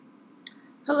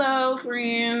Hello,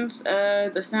 friends.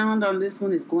 The sound on this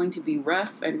one is going to be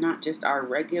rough and not just our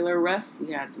regular rough.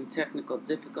 We had some technical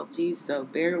difficulties, so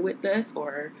bear with us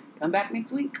or come back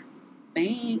next week.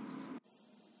 Thanks.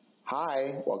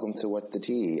 Hi, welcome to What's the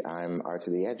Tea? I'm R to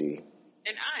the Edgy.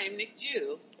 And I'm Nick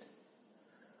Jew.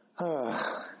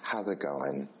 How's it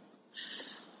going?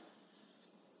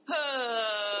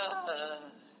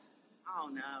 Oh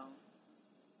no.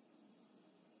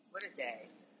 What a day.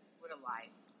 What a life.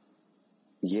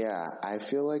 Yeah, I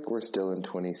feel like we're still in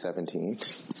 2017.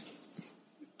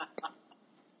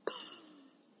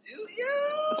 Do you?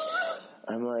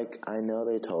 I'm like, I know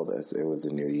they told us it was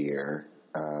a new year.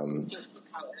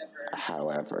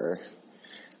 However,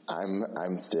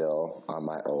 I'm still on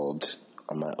my old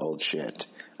shit.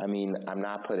 I mean, I'm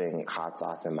not putting hot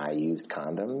sauce in my used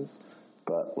condoms,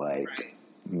 but like, right.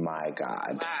 My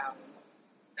God. Wow.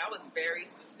 That was very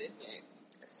specific.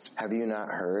 Have you not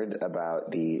heard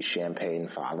about the Champagne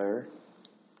Father?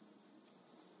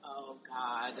 Oh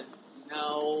God.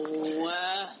 No.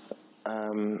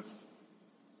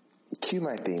 Cue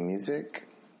my theme music.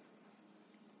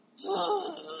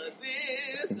 Oh,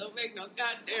 this don't make no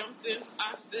goddamn sense.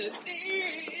 I said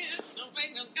this don't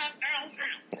make no goddamn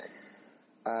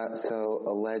sense. So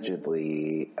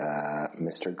allegedly,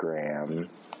 Mr. Graham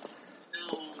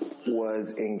was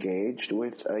engaged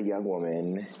with a young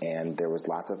woman, and there was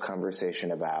lots of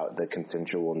conversation about the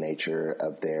consensual nature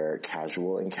of their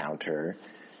casual encounter.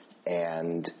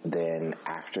 And then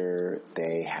after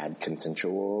they had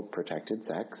consensual protected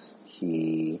sex,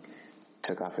 he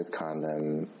took off his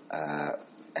condom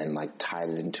and like tied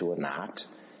it into a knot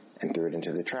and threw it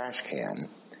into the trash can.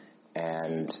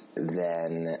 And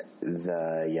then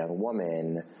the young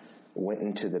woman went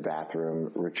into the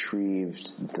bathroom,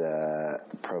 retrieved the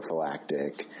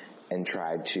prophylactic, and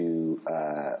tried to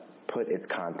put its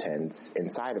contents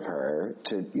inside of her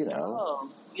to, Oh,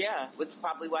 yeah, which is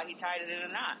probably why he tied it in a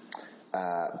knot.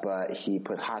 But he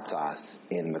put hot sauce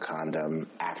in the condom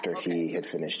after he had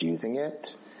finished using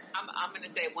it. I'm going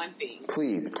to say one thing.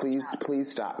 Please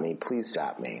stop me. Please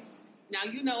stop me. Now,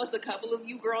 it's a couple of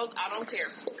you girls I don't care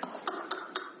for.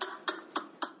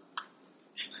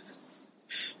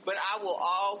 But I will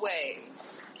always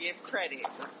give credit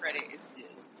where credit is due.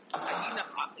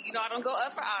 I don't go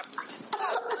up for Aubrey.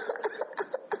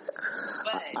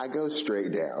 But I go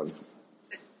straight down.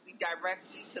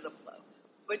 Directly to the flow.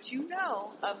 But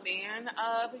a man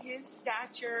of his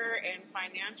stature and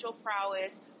financial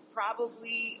prowess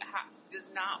probably does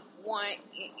not want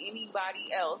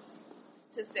anybody else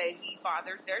to say he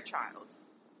fathered their child.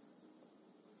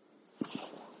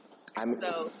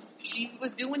 So she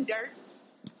was doing dirt,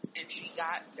 and she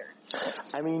got dirt.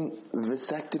 I mean,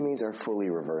 vasectomies are fully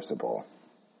reversible.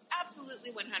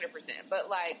 Absolutely 100%. But,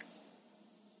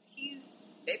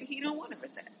 maybe he don't want a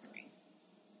vasectomy.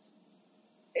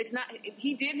 It's not,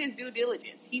 he did his due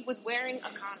diligence. He was wearing a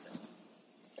condom.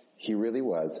 He really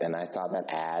was, and I saw that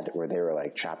ad where they were,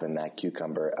 chopping that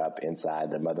cucumber up inside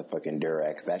the motherfucking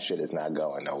Durex. That shit is not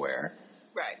going nowhere.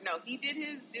 Right. No, he did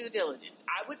his due diligence.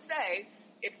 I would say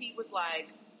if he was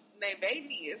named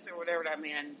Babius or whatever that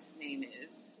man's name is,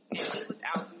 and he was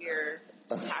out here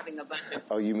having a bunch of...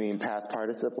 Oh, you mean past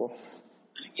participle?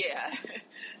 Yeah.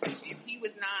 If he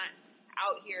was not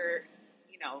out here,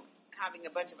 having a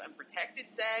bunch of unprotected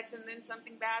sex and then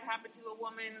something bad happened to a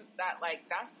woman,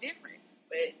 that's different.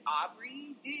 But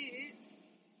Aubrey did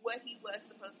what he was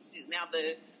supposed to do. Now,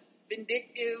 the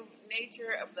vindictive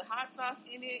nature of the hot sauce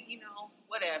in it,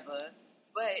 whatever.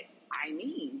 But,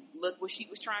 look what she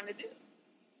was trying to do.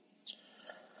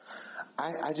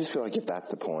 I just feel like if that's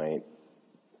the point,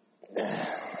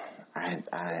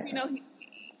 I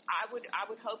would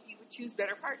hope you would choose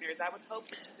better partners. I would hope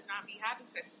that you would not be having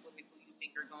sex with women who you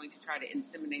think are going to try to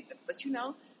inseminate them. But he's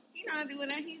not doing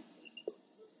that. He's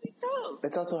cool.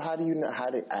 It's also how do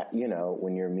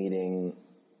when you're meeting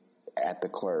at the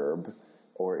club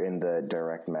or in the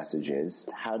direct messages,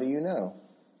 how do you know?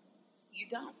 You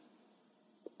don't.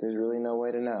 There's really no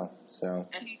way to know. So.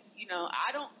 And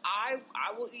I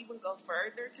will even go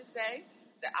further to say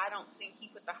that I don't think he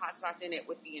put the hot sauce in it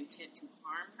with the intent to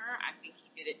harm her. I think he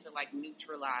did it to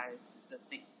neutralize the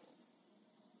sample.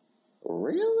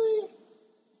 Really?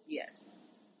 Yes.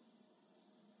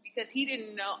 Because he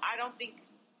didn't know. I don't think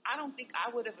I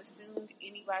would have assumed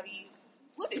anybody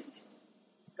wouldn't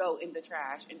go in the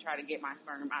trash and try to get my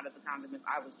sperm out of the condom if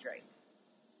I was Drake.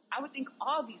 I would think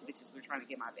all these bitches were trying to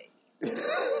get my baby.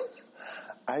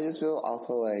 I just feel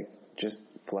also just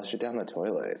flush it down the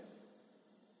toilet.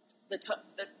 The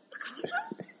condom?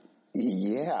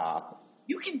 Yeah.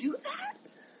 You can do that?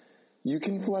 You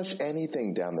can flush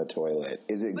anything down the toilet.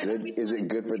 Is it good? Is it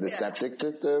good for the septic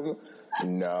system?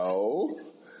 No.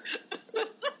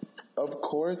 Of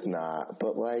course not.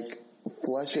 But like,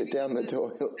 flush it down the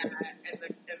toilet.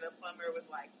 And the plumber was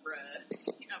like,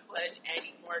 "Bruh, you don't flush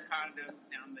any more condoms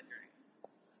down the drain."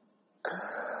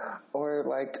 Or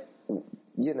like,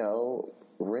 you know,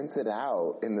 rinse it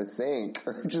out in the sink.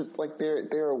 Or just like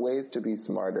there are ways to be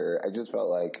smarter. I just felt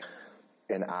like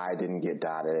an I didn't get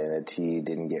dotted and a T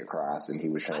didn't get crossed, and he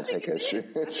was trying to take a shit.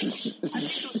 I think it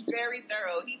was very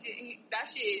thorough. That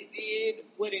shit did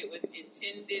what it was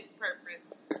intended, purpose,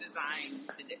 designed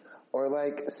to do. Or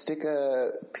like stick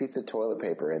a piece of toilet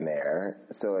paper in there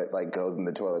so it like goes in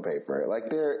the toilet paper. Like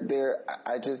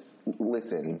I just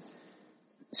listen.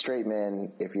 Straight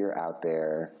men, if you're out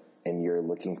there and you're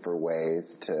looking for ways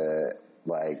to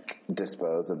like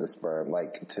dispose of the sperm,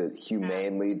 like to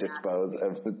humanely dispose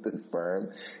of the sperm,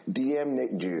 DM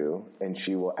Nick Jew and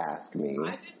she will ask me.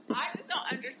 I just don't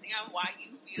understand why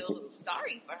you feel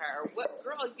sorry for her. What,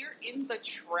 girl, you're in the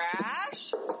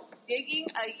trash digging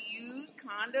a used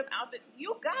condom out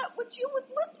you got what you was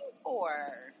looking for.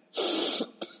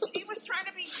 She was trying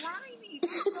to be grimy,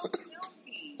 so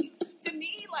filthy. To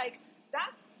me, like,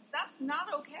 that's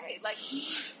not okay. Like, he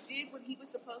did what he was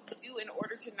supposed to do in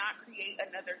order to not create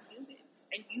another human.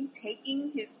 And you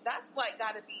taking that's like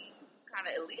got to be kind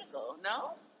of illegal,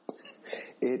 no?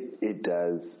 It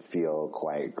does feel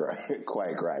quite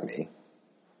grimy.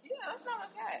 Yeah, that's not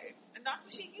okay. And that's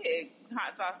what she did.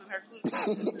 Hot sauce in her food.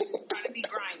 Trying to be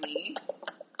grimy.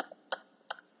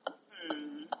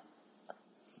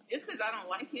 Just because I don't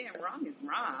like him, wrong is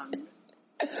wrong.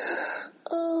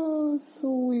 Oh,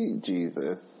 sweet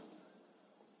Jesus.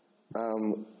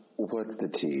 What's the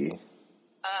tea?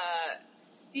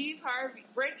 Steve Harvey,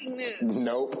 breaking news.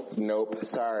 Nope.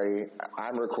 Sorry.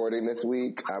 I'm recording this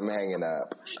week. I'm hanging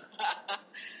up.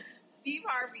 Steve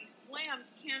Harvey slams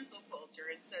cancel culture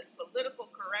and says political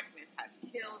correctness has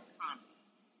killed comedy.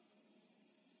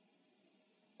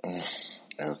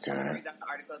 Okay. I'll read the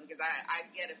article because I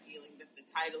get a feeling that the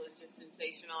title is just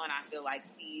sensational, and I feel like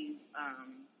Steve, I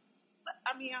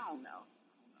don't know.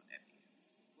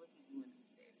 What's he doing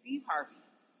these days? Steve Harvey.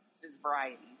 This is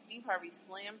Variety. Steve Harvey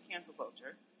slammed cancel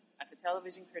culture at the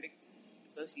Television Critics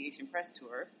Association press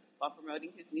tour while promoting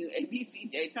his new ABC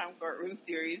daytime courtroom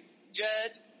series,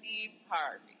 Judge Steve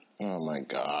Harvey. Oh, my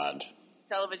God.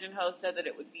 Television host said that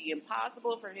it would be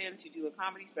impossible for him to do a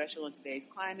comedy special in today's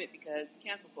climate because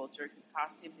cancel culture could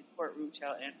cost him his courtroom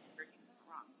show and freaking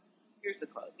wrong. Here's the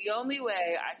quote. "The only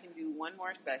way I can do one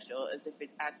more special is if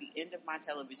it's at the end of my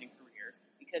television career,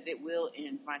 because it will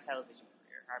end my television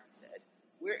career," Harvey said.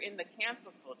 "We're in the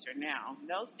cancel culture now.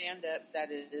 No stand-up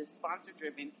that is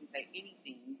sponsor-driven can say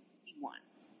anything he wants.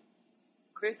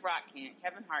 Chris Rock can't,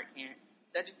 Kevin Hart can't,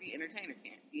 Cedric the Entertainer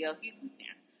can't, D.L. Hughley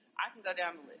can't. I can go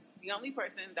down the list. The only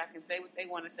person that can say what they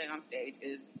want to say on stage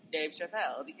is Dave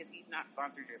Chappelle because he's not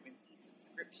sponsor-driven. He's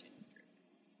subscription-driven."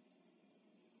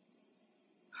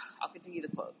 I'll continue the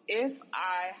quote. "If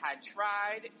I had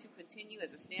tried to continue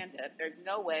as a stand-up, there's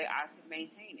no way I could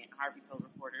maintain it," Harvey told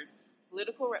reporters.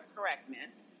 "Political correctness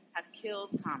has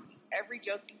killed comedy. Every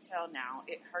joke you tell now,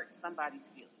 it hurts somebody's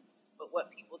feelings. But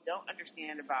what people don't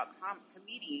understand about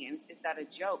comedians is that a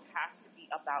joke has to be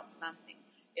about something.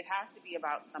 It has to be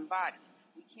about somebody.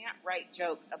 We can't write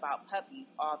jokes about puppies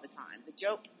all the time. The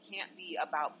joke can't be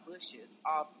about bushes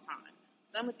all the time.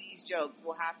 Some of these jokes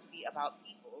will have to be about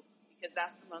people because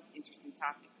that's the most interesting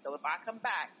topic. So if I come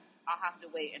back, I'll have to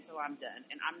wait until I'm done.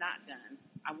 And I'm not done.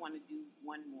 I want to do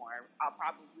one more. I'll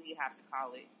probably have to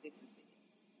call it This Is It."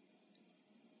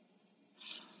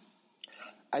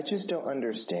 I just don't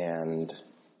understand.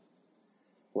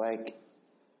 Like,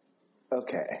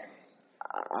 okay.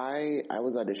 I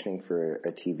was auditioning for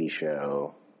a TV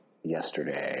show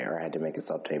yesterday, or I had to make a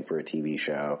self-tape for a TV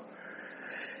show.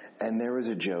 And there was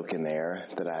a joke in there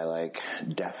that I, like,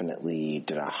 definitely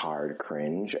did a hard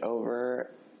cringe over.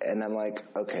 And I'm like,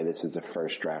 okay, this is the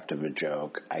first draft of a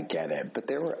joke. I get it. But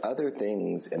there were other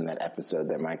things in that episode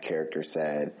that my character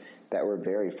said that were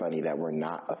very funny, that were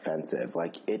not offensive.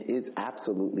 Like, it is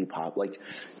absolutely like,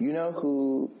 you know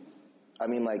who, I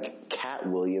mean, like, Cat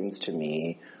Williams to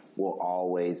me will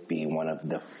always be one of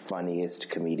the funniest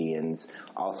comedians.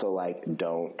 Also, like,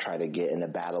 don't try to get in a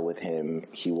battle with him.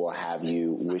 He will have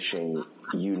you wishing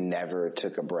you never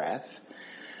took a breath.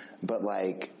 But,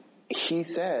 like, he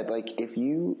said, like, if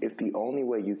the only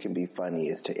way you can be funny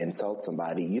is to insult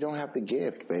somebody, you don't have the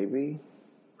gift, baby.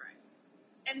 Right.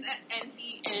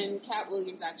 And Cat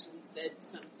Williams actually said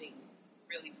something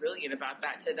really brilliant about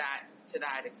that to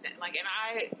that extent. Like,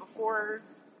 and before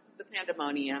the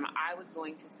pandemonium, I was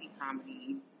going to see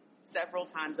comedy several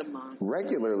times a month.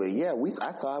 Regularly, yeah.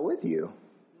 I saw it with you.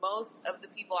 Most of the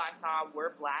people I saw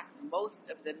were black, most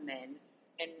of them men,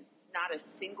 and not a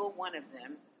single one of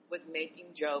them was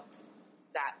making jokes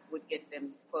that would get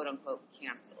them, quote unquote,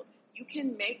 canceled. You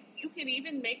can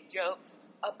even make jokes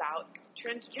about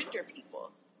transgender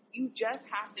people. You just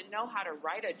have to know how to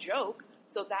write a joke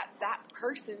so that that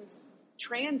person's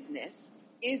transness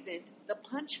isn't the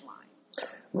punchline.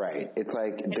 Right. It's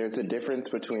like there's a difference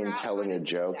between telling a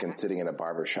joke and sitting in a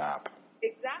barbershop.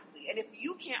 Exactly. And if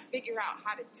you can't figure out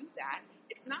how to do that,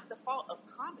 it's not the fault of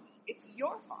comedy. It's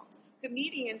your fault.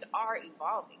 Comedians are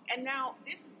evolving. And now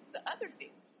this is the other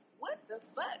thing. What the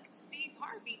fuck, Steve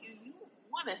Harvey, do you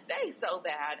want to say so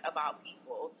bad about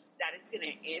people that it's going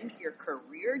to end your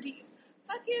career? Do you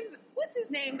fucking, what's his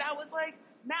name that was like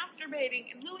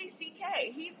masturbating? Louis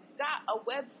C.K. He's got a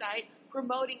website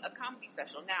promoting a comedy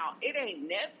special. Now, it ain't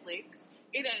Netflix.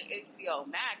 It ain't HBO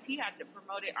Max. He had to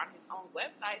promote it on his own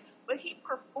website, but he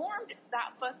performed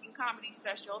that fucking comedy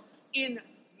special in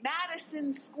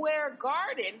Madison Square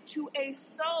Garden to a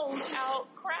sold-out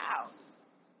crowd.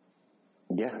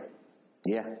 Yeah.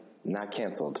 Yeah. Not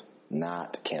canceled.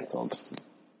 Not canceled.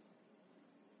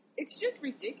 It's just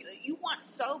ridiculous. You want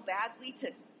so badly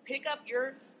to pick up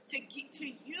to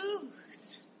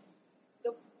use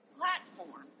the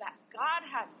platform that God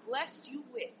has blessed you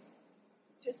with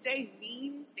to say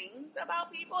mean things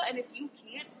about people, and if you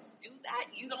can't do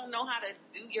that, you don't know how to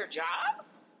do your job?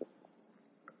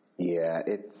 Yeah,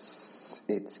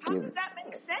 it's how does that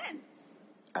make sense?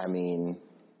 I mean,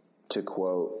 to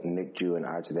quote Nick Jew and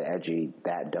Archie the Edgy,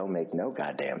 that don't make no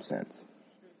goddamn sense.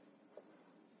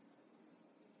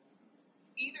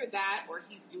 Either that, or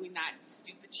he's doing that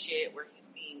stupid shit where he's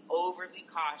being overly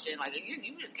cautious, like,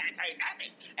 you just can't say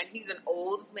nothing, and he's an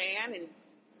old man and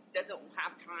doesn't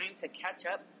have time to catch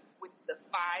up with the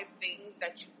 5 things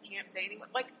that you can't say anymore.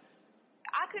 Like,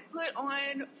 I could put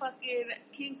on fucking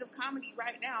Kings of Comedy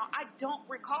right now. I don't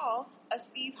recall a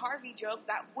Steve Harvey joke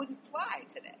that wouldn't fly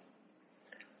today.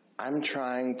 I'm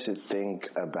trying to think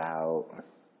about,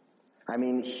 I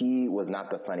mean, he was not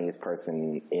the funniest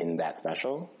person in that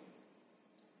special.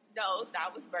 No,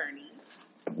 that was Bernie.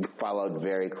 Followed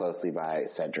very closely by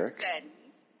Cedric.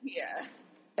 Yeah.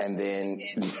 And then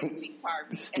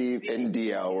Steve and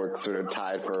DL were sort of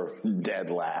tied for dead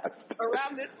last.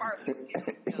 Around this part, I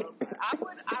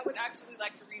would actually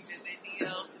like to revisit DL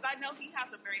because I know he has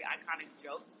some very iconic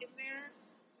jokes in there.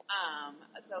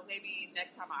 So maybe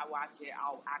next time I watch it,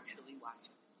 I'll actually watch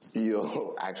it.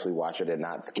 You'll actually watch it and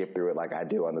not skip through it like I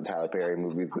do on the Tyler Perry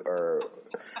movies or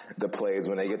the plays.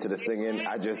 When they get to the singing,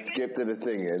 I just skip to the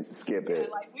singing. Skip it.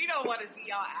 Like, we don't want to see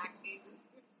y'all acting.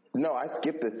 No, I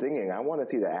skip the singing. I want to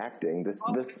see the acting. No,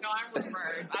 I'm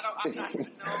reversed. I'm not. No,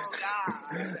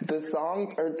 God. The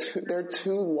songs they're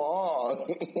too long.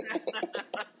 You're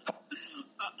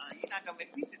not gonna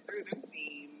make me sit through them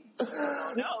scenes.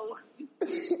 No.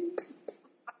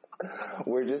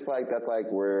 We're just like, that's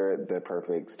like we're the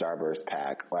perfect Starburst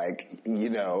pack. Like, you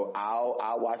know,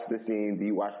 I'll watch the scenes,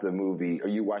 you watch the movie, or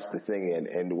you watch the singing,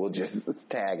 and we'll just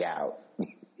tag out.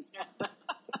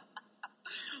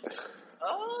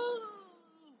 Oh,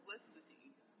 what's the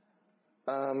tea?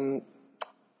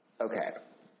 Okay.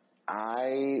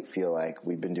 I feel like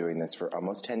we've been doing this for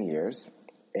almost 10 years,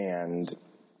 and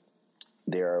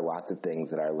there are lots of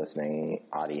things that our listening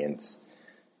audience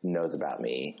knows about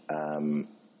me.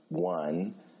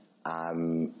 One,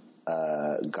 I'm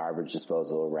a garbage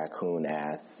disposal raccoon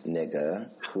ass nigga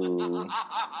who...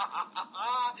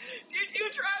 Did you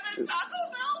try the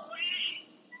Taco Bell wing?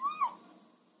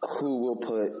 Who will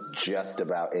put just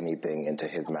about anything into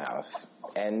his mouth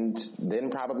and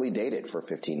then probably date it for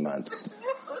 15 months.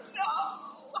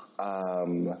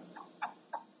 No.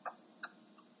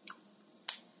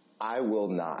 I will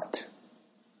not.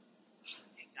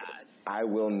 I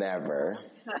will never.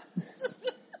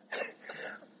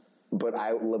 But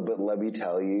let me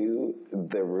tell you,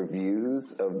 the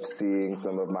reviews of seeing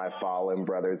some of my fallen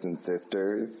brothers and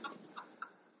sisters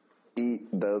eat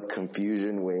those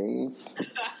confusion wings.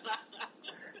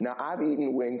 Now, I've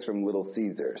eaten wings from Little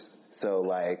Caesars, so,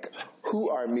 like, who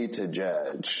are me to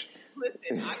judge?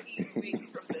 Listen, I've eaten wings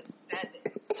from the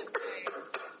 7th.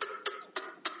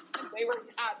 They were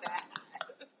not that.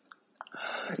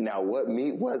 Now, what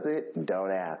meat was it?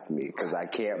 Don't ask me, because I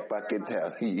can't fucking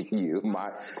tell you.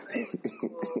 Whenever they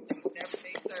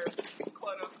served,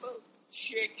 quote unquote,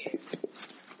 chicken,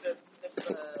 the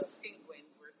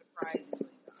penguins were surprisingly good.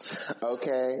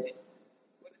 Okay.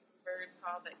 What is the bird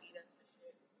called that eat us the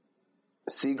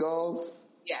shit? Seagulls?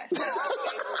 Yes.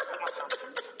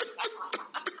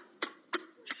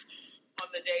 On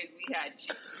the days we had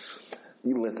chicken.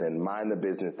 You listen, mind the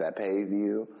business that pays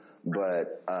you,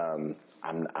 but I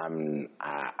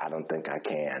don't think I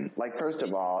can. Like, first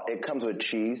of all, it comes with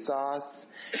cheese sauce,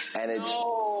 and it's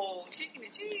chicken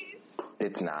and cheese.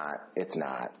 It's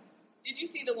not. Did you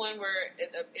see the one where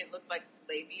it looks like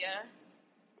labia?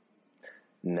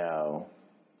 No.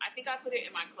 I think I put it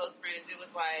in my close friends. It was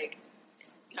like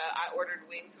I ordered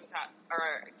wings from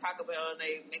Taco Bell, and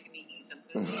they making me eat some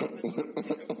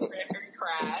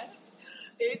crabs.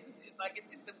 It's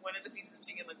just one of the pieces of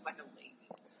chicken looks like a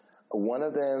labia. One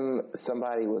of them,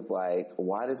 somebody was like,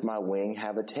 "Why does my wing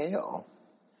have a tail?"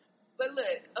 But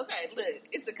look,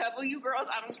 it's a couple of you girls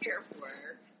I don't care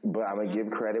for. But I'm gonna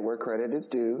give credit where credit is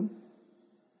due.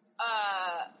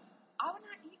 I would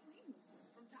not eat wings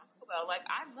from Taco Bell. Like,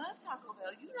 I love Taco Bell.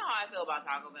 You know how I feel about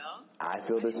Taco Bell. I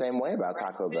feel the same way about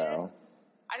Taco Bell.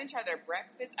 I didn't try their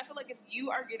breakfast. I feel like if you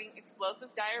are getting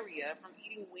explosive diarrhea from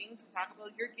eating wings from Taco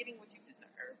Bell, you're getting what you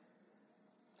deserve.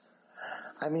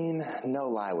 I mean, no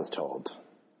lie was told.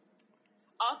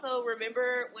 Also,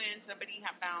 remember when somebody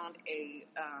had found a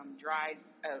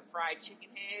fried chicken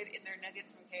head in their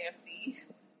nuggets from KFC?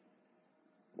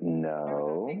 No. There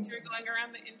was a picture going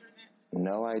around the internet.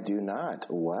 No, I do not.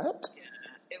 What? Yeah,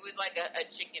 it was like a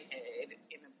chicken head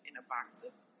in a box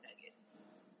of nuggets.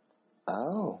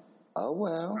 Oh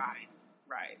well.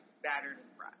 Right, battered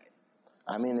and fried.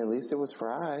 I mean, at least it was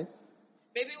fried.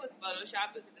 Maybe it was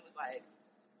Photoshop because it was like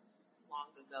long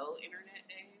ago internet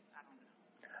days.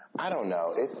 I don't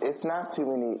know. It's not too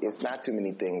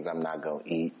many things I'm not gonna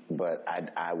eat, but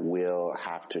I will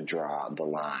have to draw the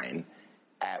line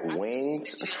at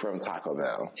wings from Taco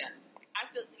Bell. Yeah, I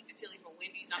still eat the chili from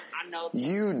Wendy's. I know.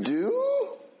 You do?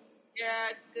 Yeah,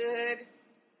 it's good.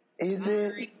 Is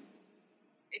it?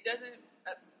 It doesn't.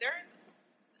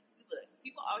 Look,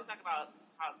 people always talk about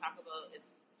how Taco Bell is,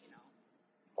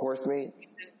 horse meat. It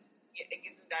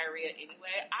gives them diarrhea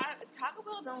anyway. Taco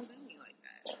Bell don't do me like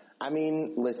that. I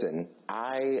mean, listen,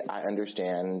 I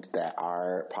understand that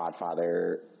our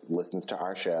podfather listens to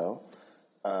our show.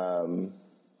 I'm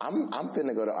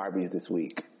finna go to Arby's this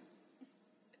week.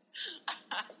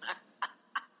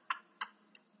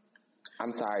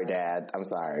 I'm sorry, Dad. I'm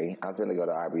sorry. I'm finna go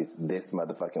to Arby's this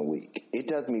motherfucking week. It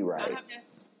does me right.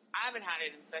 I haven't had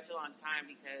it in such a long time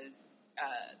because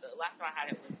the last time I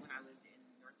had it was when I lived in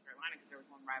North Carolina because there was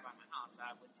one right by my house. So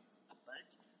I went to a bunch.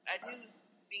 I do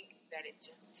think that it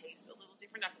just tastes a little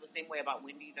different. I feel the same way about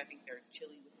Wendy's. I think their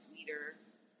chili was sweeter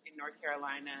in North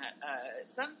Carolina.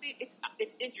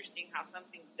 It's interesting how some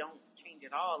things don't change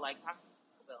at all, like Taco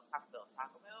Bell.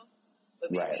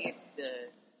 But maybe it's the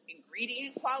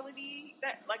ingredient quality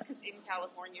that, like, because in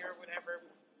California or whatever,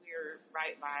 we're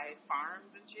right by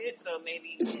farms and shit. So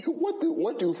maybe what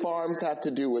do farms have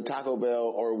to do with Taco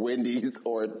Bell or Wendy's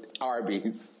or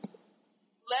Arby's?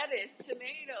 Lettuce,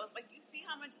 tomatoes. Like, you see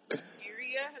how much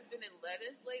listeria has been in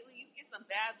lettuce lately? You get some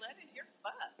bad lettuce, you're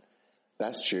fucked.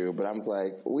 That's true, but I'm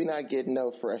like, we not getting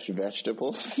no fresh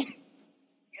vegetables.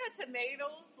 Yeah,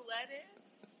 tomatoes, lettuce,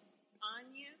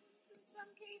 onions in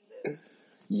some cases.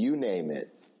 You name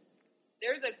it.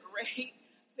 There's a great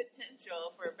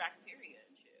potential for bacteria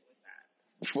and shit with that.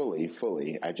 Fully.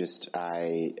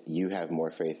 You have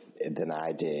more faith than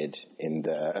I did in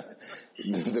the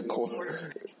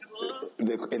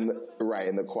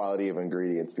quality of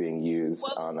ingredients being used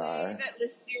on our. That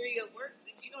listeria works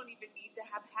is you don't even need to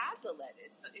have had the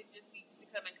lettuce. It just needs to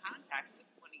come in contact with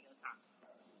one of your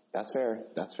toxins.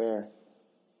 That's fair.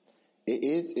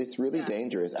 It's really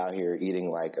dangerous out here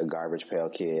eating like a Garbage Pail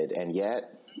Kid, and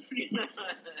yet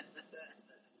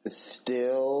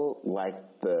still like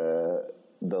the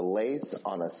lace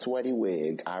on a sweaty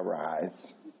wig, I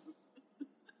rise.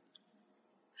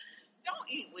 Don't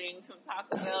eat wings from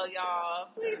Taco Bell, y'all.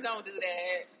 Please don't do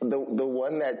that. The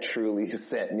one that truly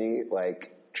sent me,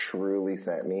 like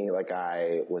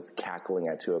I was cackling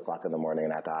at 2:00 in the morning,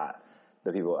 and I thought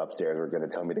the people upstairs were going to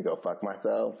tell me to go fuck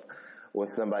myself. Was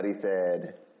somebody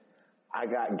said, I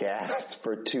got gas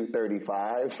for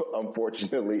 $2.35.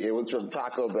 Unfortunately, it was from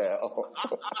Taco Bell.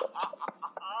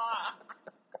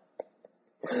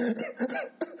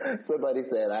 Somebody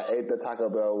said, I ate the Taco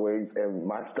Bell wings and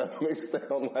my stomach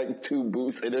sounded like 2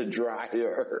 boots in a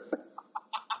dryer.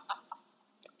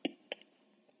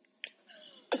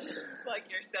 Like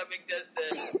your stomach does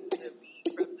the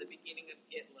beat from the beginning of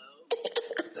Get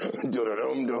Low.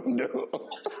 Do-do-dum-dum-dum.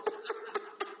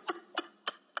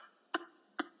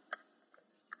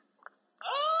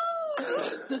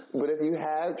 But if you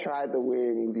have tried the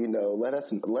wings, let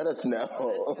us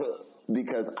know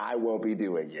because I won't be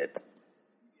doing it.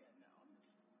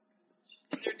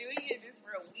 They're doing it just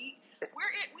for a week.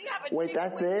 We have a Wait,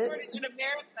 that's it? shortage in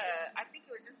America. I think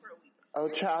it was just for a week. Oh,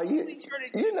 child, you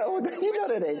know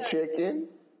that ain't chicken.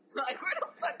 Like, where the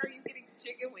fuck are you getting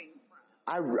chicken wings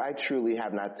from? I truly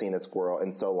have not seen a squirrel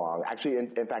in so long. Actually,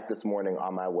 in fact, this morning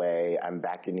on my way, I'm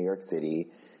back in New York City,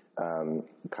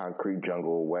 concrete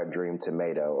jungle, wet dream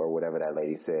tomato, or whatever that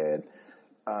lady said.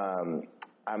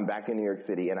 I'm back in New York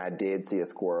City, and I did see a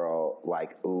squirrel,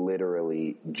 like,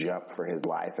 literally jump for his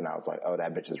life, and I was like, oh,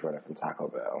 that bitch is running from Taco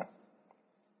Bell.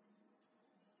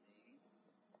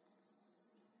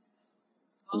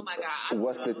 Oh, my God.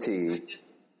 What's the tea?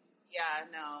 Yeah,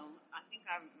 no. I think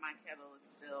my kettle is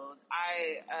filled.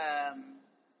 I'm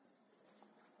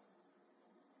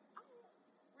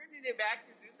running it back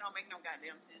because this don't make no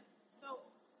goddamn sense. So,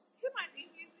 hit my theme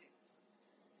music.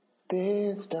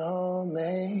 This don't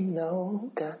make no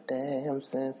goddamn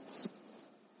sense.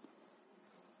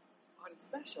 On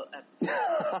special episode.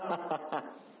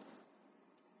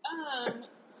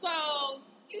 So,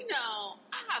 you know,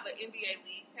 I have an NBA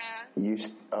League Pass.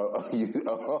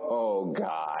 Oh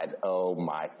God. Oh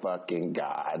my fucking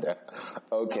God.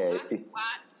 Okay. So I can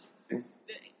watch the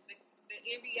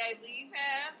NBA League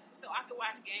Pass, so I can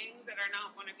watch games that are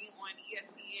not going to be on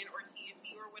ESPN or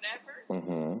TNT or whatever.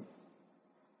 Mm-hmm.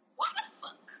 Why the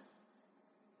fuck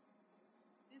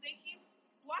do they keep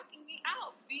blocking me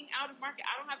out, being out of market?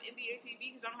 I don't have NBA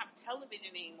TV because I don't have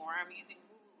television anymore. I'm using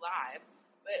Hulu Live.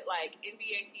 But, like,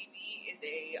 NBA TV is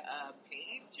a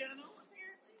paid channel,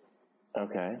 apparently.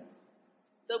 Okay.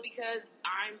 So, because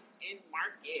I'm in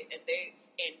market and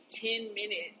 10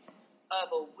 minutes of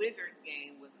a Wizards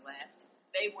game was left,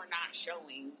 they were not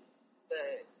showing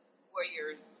the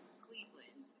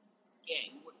Warriors-Cleveland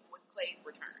game with Clay's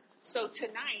return. So,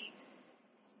 tonight,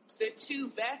 the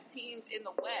two best teams in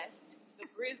the West, the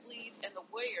Grizzlies and the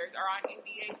Warriors, are on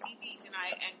NBA TV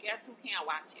tonight, and guess who can't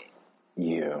watch it?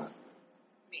 You.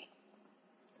 Me.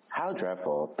 How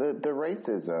dreadful. The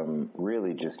racism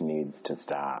really just needs to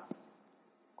stop.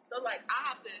 So, like, I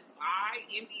have to buy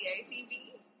NBA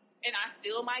TV, and I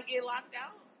still might get locked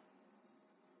out?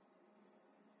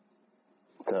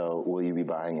 So, will you be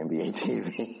buying NBA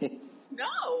TV?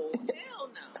 No. Hell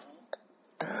no.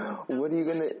 What are you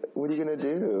gonna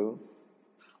do?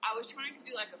 I was trying to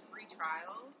do, like, a free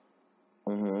trial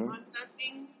on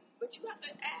something, but you have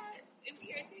to add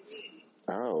NBA TV.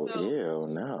 Oh, so, ew,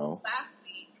 no. Last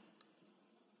week,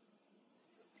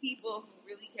 people who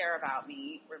really care about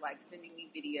me were, like, sending me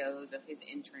videos of his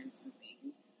entrance and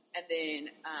things. And then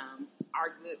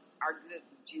our good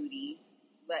Judy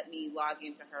let me log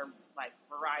into her, like,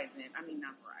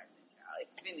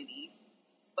 Xfinity.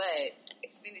 But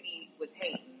Xfinity was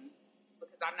hating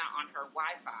because I'm not on her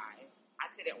Wi-Fi. I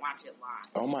couldn't watch it live.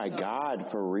 Oh, my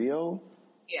God, for real?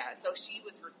 Yeah, so she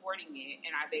was recording it,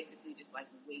 and I basically just,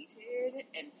 like, waited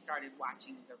and started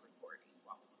watching the recording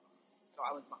while it was on. So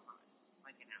I was behind,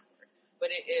 like, an hour.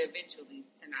 But it eventually,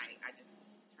 tonight, I just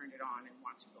turned it on and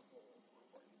watched the whole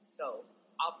recording. So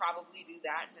I'll probably do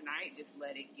that tonight, just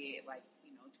let it get, like,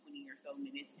 20 or so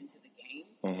minutes into the game,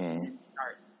 and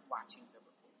start watching the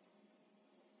recording.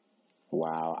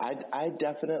 Wow. I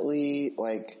definitely,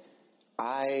 like,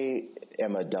 I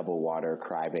am a double water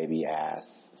crybaby ass,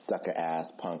 sucker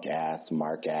ass, punk ass,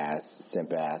 mark ass,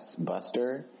 simp ass,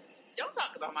 buster. Don't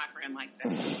talk about my friend like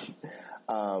that.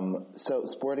 So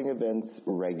sporting events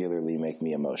regularly make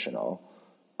me emotional.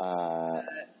 Are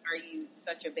you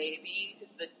such a baby? Does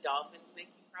the Dolphins make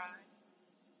you cry?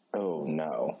 Oh,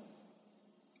 no.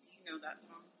 Do you know that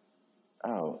song?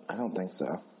 Oh, I don't think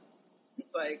so.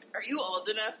 Like, are you old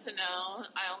enough to know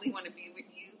I Only Want to Be With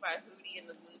You by Hootie and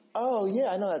the Blue? Oh, yeah,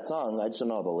 I know that song. I just don't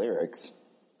know all the lyrics.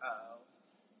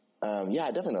 Oh. Yeah,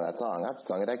 I definitely know that song. I've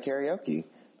sung it at karaoke.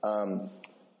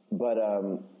 But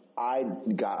I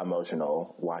got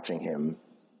emotional watching him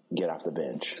get off the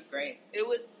bench. It was great. It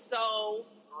was so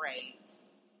great.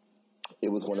 It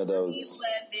was one of those... In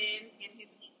his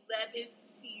 11th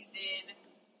season,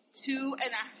 2.5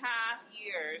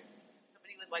 years,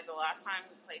 somebody was like, the last time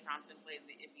Klay Thompson played in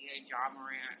the NBA, Ja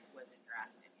Morant wasn't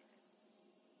drafted yet.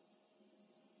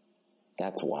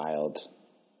 That's wild.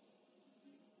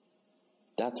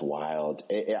 That's wild.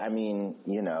 I mean,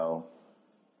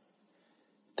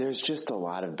 there's just a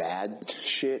lot of bad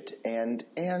shit, and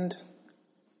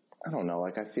I don't know,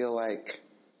 like, I feel like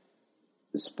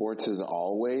sports has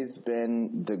always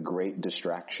been the great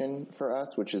distraction for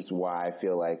us, which is why I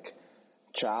feel like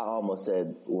Cha almost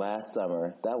said last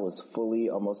summer, that was fully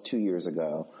almost 2 years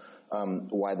ago,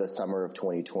 why the summer of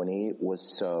 2020 was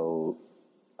so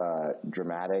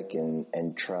dramatic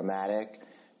and traumatic,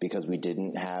 because we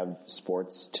didn't have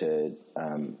sports to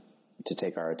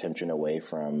take our attention away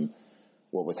from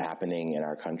what was happening in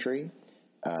our country.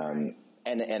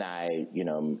 And I,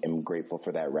 am grateful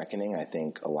for that reckoning. I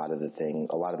think a lot of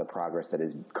the progress that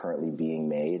is currently being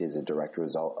made is a direct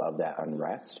result of that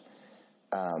unrest.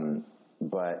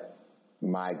 But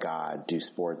my God, do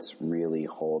sports really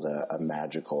hold a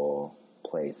magical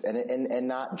place? And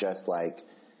not just like,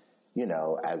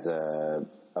 as a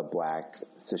black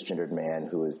cisgendered man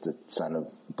who is the son of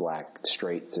black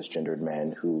straight cisgendered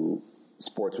men who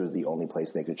sports was the only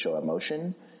place they could show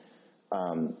emotion.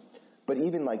 But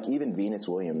even Venus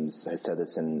Williams has said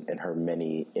this in her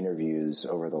many interviews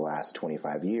over the last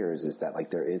 25 years, is that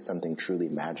like there is something truly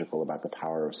magical about the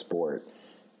power of sport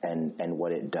and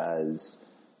what it does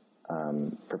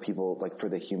for people, like for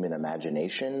the human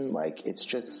imagination. Like it's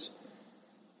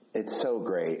so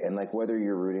great. And like whether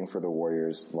you're rooting for the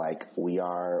Warriors like we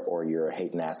are, or you're a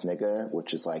hating ass nigga,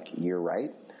 which is like you're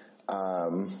right.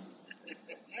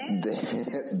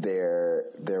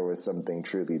 There was something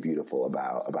truly beautiful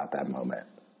about that moment.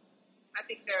 I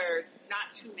think there's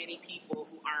not too many people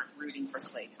who aren't rooting for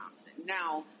Klay Thompson.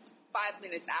 Now, 5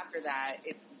 minutes after that,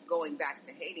 it's going back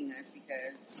to hating us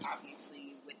because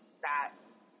obviously with that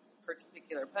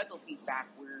particular puzzle piece back,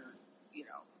 we're,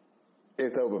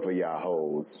 it's over for y'all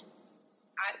hoes.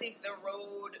 I think the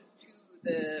road to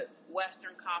the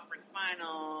Western Conference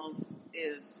Finals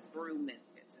is through Memphis.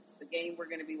 It's the game we're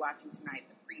going to be watching tonight,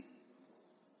 the preview. I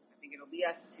think it'll be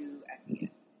us two at the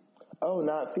end. Oh,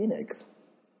 not Phoenix.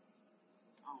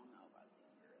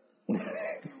 I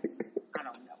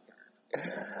don't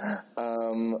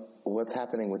know. What's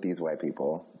happening with these white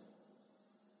people?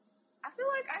 I feel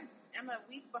like I am a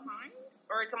week behind,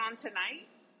 or it's on tonight.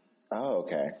 Oh,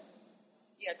 okay.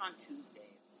 Yeah, it's on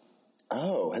Tuesdays.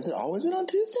 Oh, has it always been on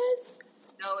Tuesdays?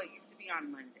 No, it used to be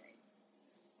on Monday.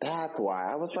 That's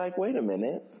why. I was like, wait a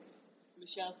minute.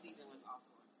 Michelle's season was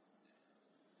also on Tuesday.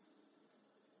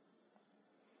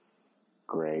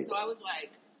 Great. So I was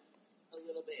like a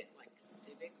little bit like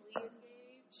civically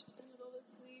engaged a little this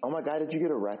week. Oh my God, did you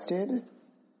get arrested?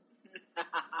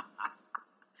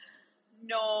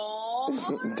 No.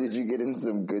 Did you get in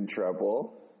some good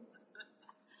trouble?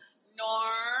 No,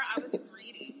 I was just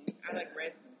reading. I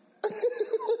read some stuff. I'm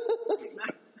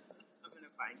going to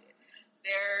find it.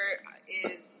 There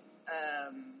is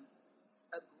a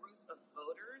group of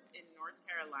voters in North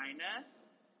Carolina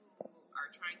who are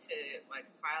trying to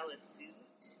file a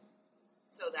suit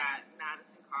so that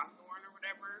Madison Cawthorn or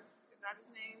whatever, is that his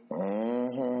name?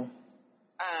 Mm-hmm.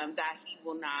 That he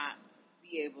will not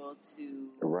be able to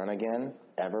run again,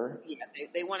 ever? Yeah,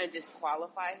 they want to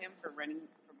disqualify him for running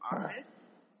from office.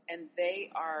 And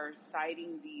they are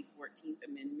citing the 14th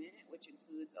Amendment, which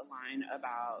includes a line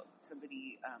about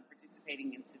somebody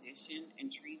participating in sedition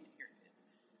and treason. Here it is.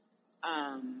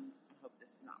 I hope this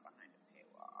is not behind a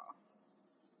paywall.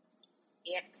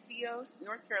 Axios,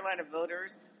 North Carolina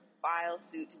voters file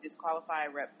suit to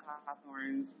disqualify Rep.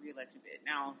 Cawthorn's reelection bid.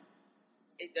 Now,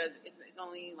 it's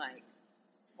only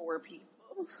 4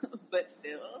 people, but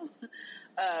still.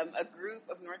 A group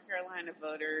of North Carolina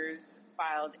voters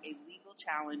filed a legal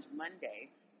challenge Monday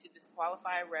to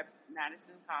disqualify Rep.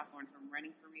 Madison Cawthorn from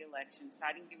running for re-election,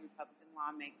 citing the Republican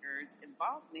lawmakers'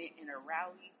 involvement in a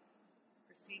rally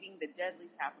preceding the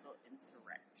deadly Capitol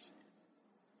insurrection.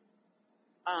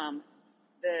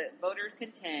 The voters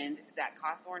contend that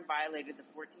Cawthorn violated the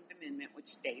 14th Amendment, which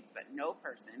states that no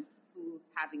person who,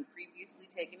 having previously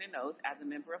taken an oath as a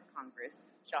member of Congress,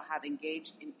 shall have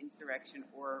engaged in insurrection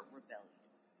or rebellion.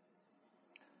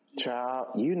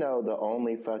 Child, the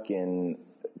only fucking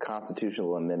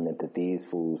constitutional amendment that these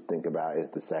fools think about is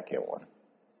the second one.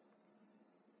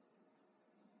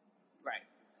 Right.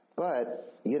 But,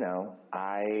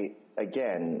 I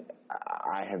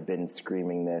have been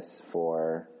screaming this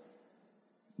for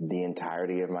the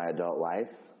entirety of my adult life.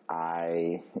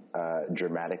 I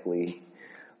dramatically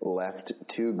left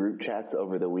 2 group chats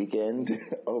over the weekend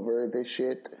over this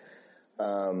shit.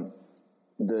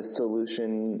 The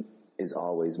solution is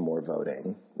always more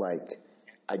voting.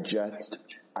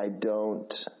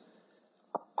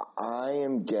 I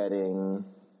am getting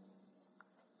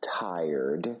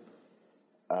tired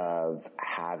of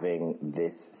having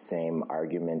this same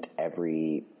argument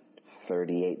every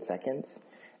 38 seconds.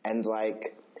 And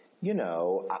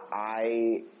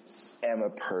I am a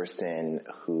person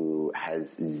who has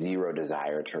zero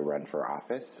desire to run for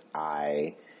office.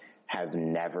 I have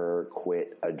never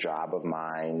quit a job of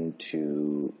mine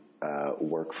to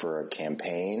work for a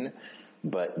campaign,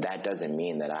 but that doesn't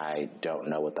mean that I don't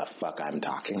know what the fuck I'm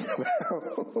talking about. You're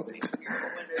one of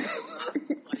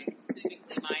the most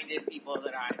civically minded people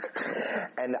that I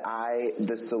know. And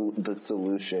the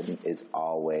solution is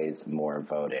always more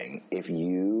voting. If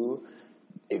you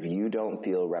if you don't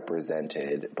feel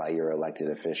represented by your elected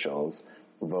officials,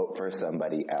 vote for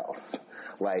somebody else.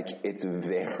 Like, it's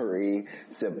very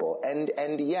simple.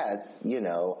 And yes,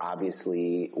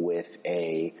 obviously with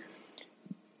a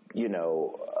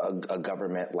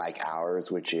government like ours,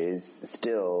 which is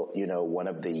still, one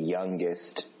of the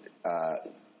youngest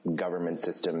government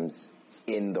systems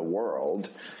in the world.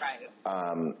 Right.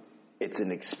 It's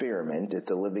an experiment. It's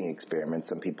a living experiment.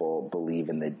 Some people believe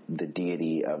in the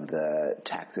deity of the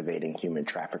tax evading human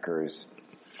traffickers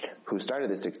who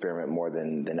started this experiment more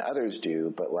than others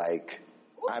do. But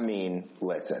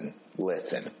listen.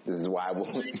 This is why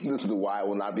I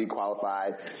will not be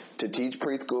qualified to teach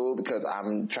preschool, because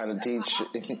I'm trying to teach.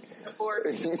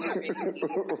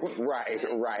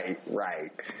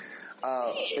 Right.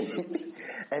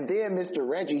 And then Mr.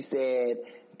 Reggie said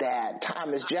that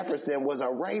Thomas Jefferson was a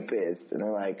rapist. And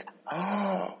they're like,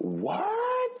 oh,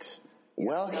 what?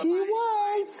 Well, he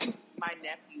was. My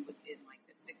nephew was in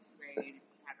the 6th grade and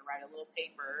we had to write a little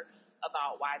paper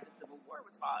about why the Civil War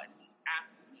was fought. And he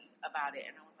asked me about it.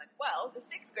 And I was like, well, the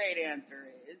 6th grade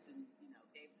answer is, and,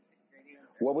 gave the 6th grade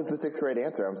answer. What was the 6th grade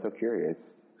answer? I'm so curious.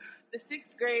 The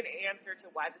 6th grade answer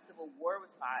to why the Civil War was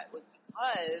fought was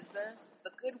because the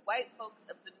good white folks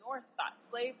of the North thought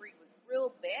slavery was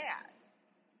real bad.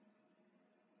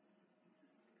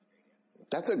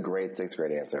 That's a great 6th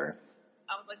grade answer.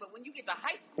 I was like, but when you get to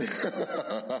high school, you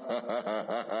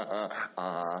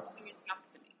talk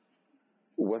to me.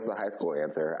 What's the high school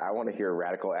answer? I want to hear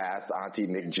radical ass Auntie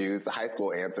Nick Juice high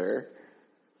school answer.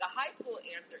 The high school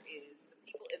answer is the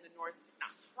people in the North did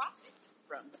not profit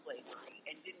from slavery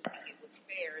and didn't think it was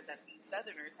fair that these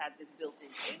Southerners had this built-in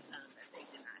income that they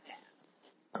did not have.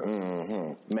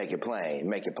 Mm-hmm. Make it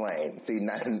plain. See,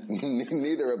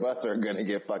 neither of us are going to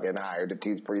get fucking hired to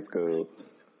teach preschool. No.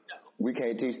 We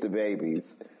can't teach the babies.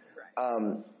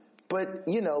 Right. But,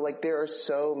 there are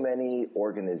so many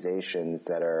organizations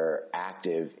that are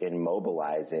active in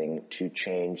mobilizing to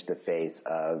change the face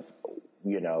of,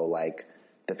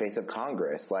 the face of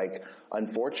Congress.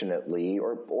 Unfortunately,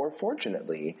 or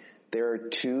fortunately, there are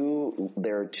two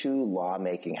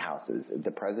lawmaking houses.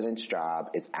 The president's job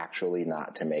is actually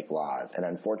not to make laws. And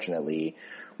unfortunately,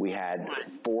 we had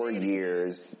 4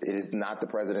 years. It is not the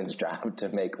president's job to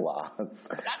make laws.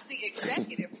 That's the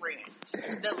executive branch.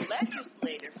 The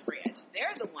legislative branch,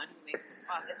 they're the one who makes the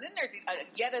laws. And then there's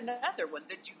yet another one,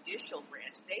 the judicial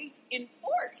branch. They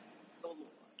enforce the law.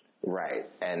 Right.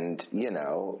 And,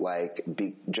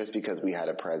 just because we had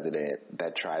a president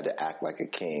that tried to act like a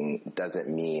king doesn't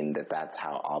mean that that's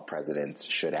how all presidents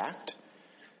should act.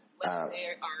 Whether they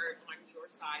are on your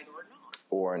side or not.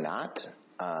 Or not.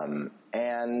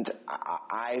 And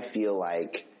I feel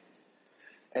like,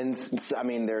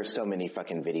 there's so many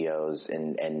fucking videos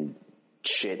and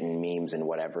shit and memes and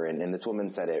whatever. And this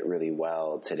woman said it really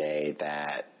well today,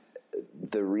 that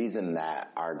the reason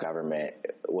that our government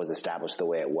was established the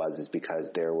way it was is because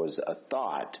there was a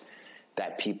thought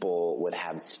that people would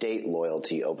have state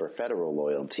loyalty over federal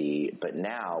loyalty. But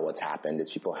now what's happened is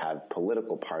people have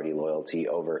political party loyalty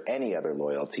over any other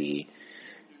loyalty.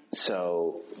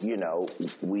 So,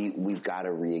 we've got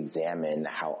to re-examine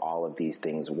how all of these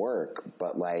things work.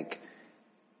 But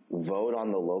vote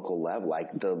on the local level.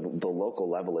 The local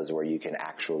level is where you can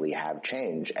actually have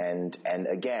change. And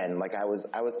again, I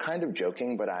was kind of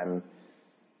joking, but I'm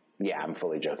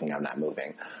fully joking. I'm not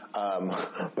moving.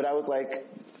 But I was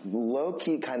low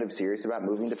key kind of serious about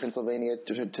moving to Pennsylvania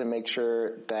to make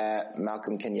sure that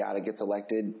Malcolm Kenyatta gets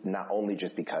elected, not only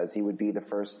just because he would be the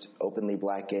first openly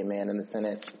black gay man in the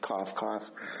Senate, cough, cough.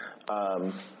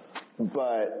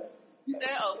 But you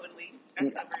said openly.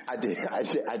 I did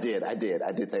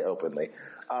say openly.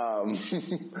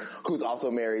 Who's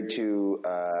also married to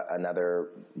another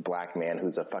black man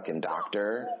who's a fucking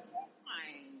doctor.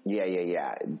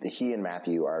 Yeah. He and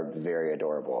Matthew are very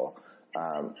adorable.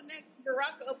 The next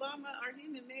Barack Obama, or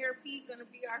him and Mayor Pete going to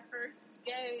be our first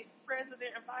gay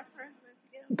president and vice president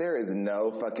together? There is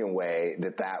no fucking way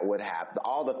that would happen.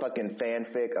 All the fucking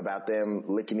fanfic about them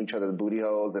licking each other's booty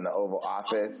holes in the Oval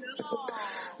Office. Oh,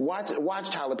 no. Watch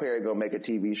Tyler Perry go make a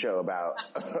TV show about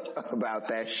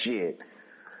that shit.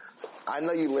 I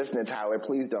know you listening, Tyler.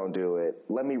 Please don't do it.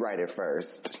 Let me write it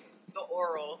first. The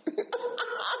oral.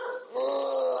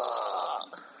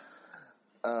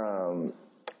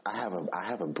 I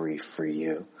have a brief for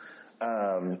you.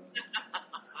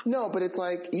 No, but it's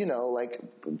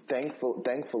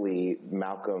thankfully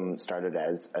Malcolm started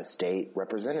as a state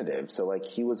representative. So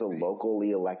he was a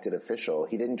locally elected official.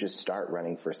 He didn't just start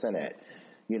running for Senate,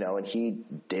 and he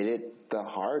did it the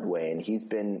hard way. And he's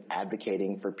been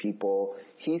advocating for people.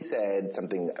 He said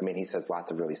something, he says lots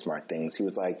of really smart things. He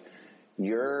was like,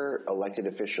 your elected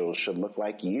officials should look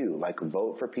like you. Like,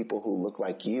 vote for people who look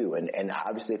like you. And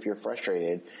obviously, if you're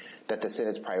frustrated that the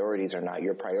Senate's priorities are not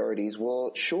your priorities,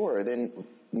 well, sure, then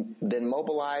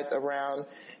mobilize around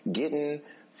getting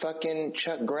fucking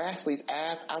Chuck Grassley's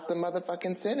ass out the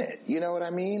motherfucking Senate. You know what I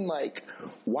mean? Like,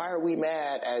 why are we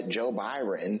mad at Joe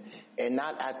Byron and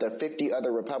not at the 50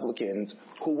 other Republicans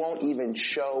who won't even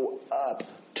show up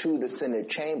to the Senate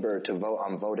chamber to vote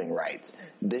on voting rights?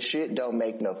 This shit don't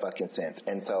make no fucking sense.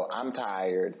 And so I'm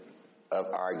tired of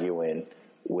arguing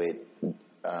with,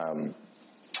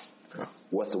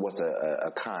 what's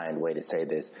a kind way to say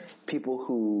this? People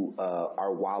who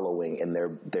are wallowing in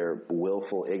their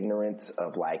willful ignorance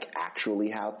of, like,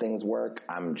 actually how things work.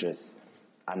 I'm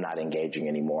not engaging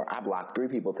anymore. I blocked 3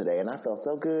 people today, and I felt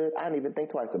so good. I didn't even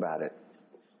think twice about it.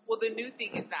 Well, the new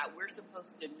thing is that we're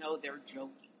supposed to know they're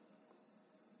joking.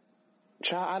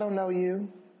 Child, I don't know you.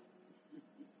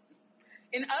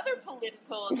 In other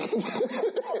political, I'm a political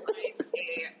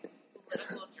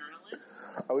journalist.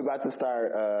 Are we about to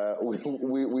start? Are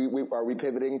we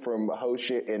pivoting from hoe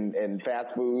shit and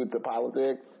fast food to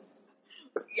politics?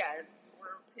 Yes,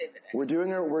 we're pivoting.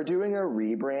 We're doing a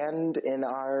rebrand in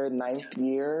our 9th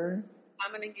year.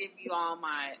 I'm gonna give you all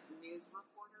my news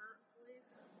reporter list.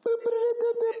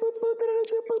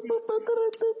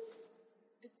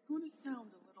 It's gonna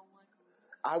sound a little like.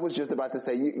 I was just about to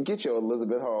say, you get your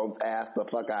Elizabeth Holmes ass the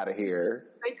fuck out of here.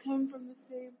 They come from the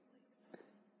same place.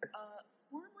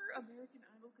 Former American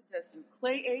Idol contestant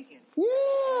Clay Aiken.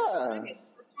 Yeah.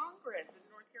 For Congress in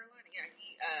North Carolina.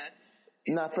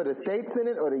 Yeah, Not for the state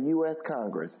Senate or the U.S.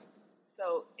 Congress.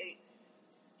 So it's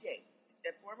state.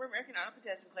 The former American Idol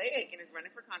contestant Clay Aiken is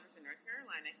running for Congress in North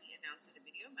Carolina. He announced in a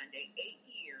video Monday 8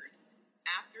 years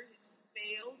after his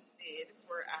failed bid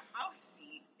for a House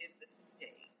seat in the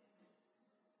state.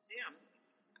 Damn.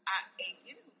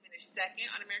 Aiken, who finished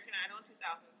second on American Idol in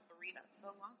 2003, that's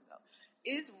so long ago,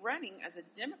 is running as a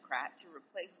Democrat to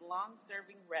replace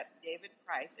long-serving Rep. David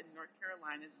Price in North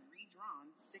Carolina's redrawn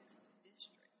 6th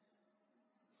district.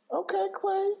 Okay,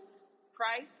 Clay.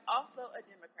 Price, also a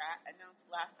Democrat, announced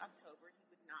last October he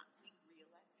would not seek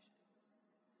re-election.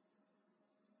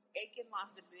 Aiken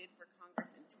lost a bid for Congress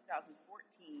in 2014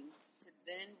 to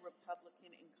then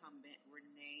Republican incumbent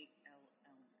Renee L.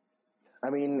 Elmer. I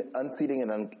mean, unseating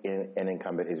an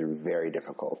incumbent is very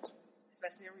difficult.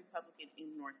 Especially a Republican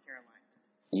in North Carolina.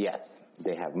 Yes.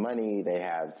 They have money, they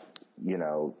have,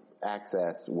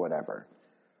 access, whatever.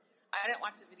 I didn't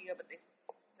watch the video, but they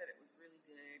said it was really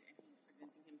good, and he's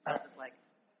presenting himself as, like,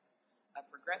 a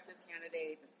progressive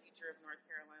candidate, the future of North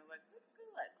Carolina. Like, good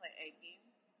luck, Clay Aiken.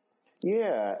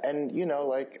 Yeah, and,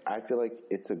 I feel like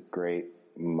it's a great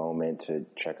moment to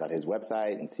check out his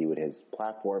website and see what his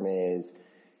platform is.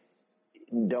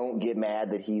 Don't get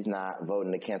mad that he's not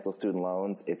voting to cancel student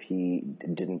loans if he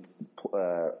didn't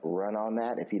run on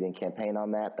that, if he didn't campaign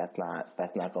on that. That's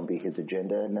not going to be his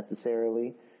agenda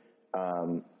necessarily.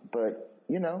 But,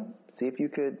 see if you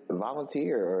could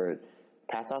volunteer or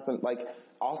pass out some,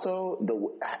 also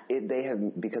they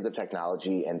have, because of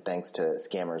technology and thanks to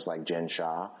scammers like Jen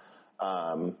Shah,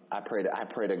 I pray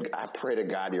to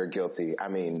God you're guilty. I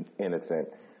mean, innocent.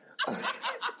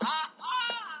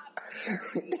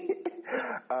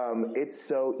 It's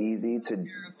so easy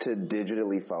to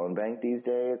digitally phone bank these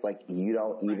days. Like, you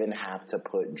don't even have to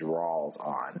put draws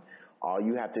on. All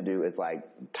you have to do is,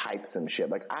 type some shit.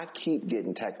 Like, I keep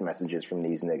getting text messages from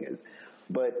these niggas.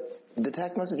 But the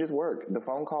text messages work. The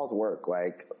phone calls work.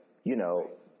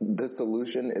 The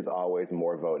solution is always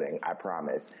more voting, I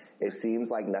promise. It seems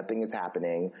like nothing is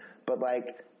happening, but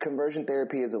conversion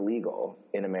therapy is illegal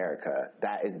in America.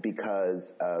 That is because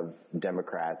of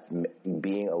Democrats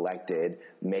being elected,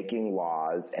 making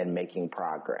laws, and making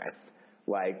progress.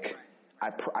 I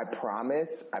promise,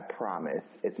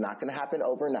 it's not going to happen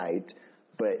overnight,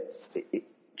 but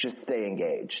just stay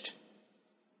engaged.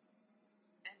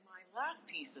 And my last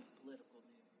piece of political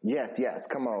news. Yes,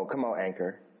 come on,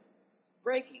 Anchor.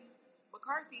 Breaking.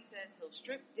 McCarthy says he'll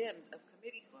strip Dems of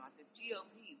committee slots if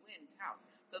GOP wins House.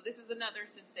 So this is another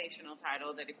sensational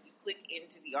title that if you click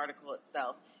into the article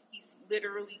itself, he's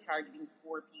literally targeting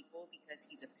 4 people because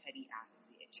he's a petty ass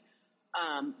bitch.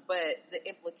 But the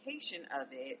implication of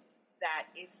it,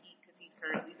 that because he's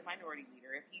currently the minority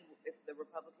leader, if the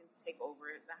Republicans take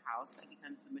over the House, he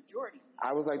becomes the majority leader.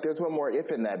 I was like, there's one more if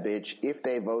in that bitch. If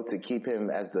they vote to keep him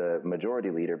as the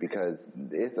majority leader, because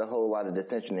it's a whole lot of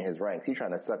dissension in his ranks. He's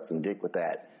trying to suck some dick with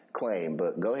that claim.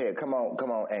 But go ahead, come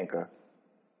on, Anchor.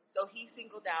 So he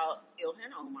singled out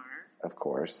Ilhan Omar. Of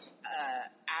course.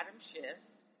 Adam Schiff.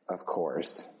 Of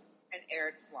course. And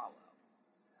Eric Swalwell.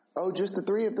 Oh, just the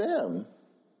 3 of them.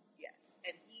 Yes.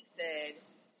 And he said,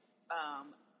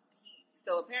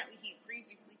 So apparently he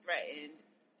previously threatened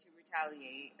to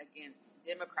retaliate against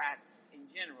Democrats in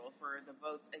general for the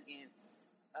votes against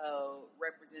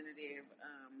Representative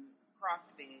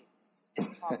CrossFit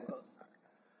and Paul Gosar.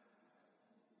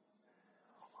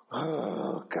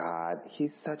 Oh, God.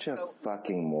 He's such a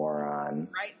fucking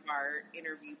moron. Breitbart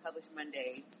interview published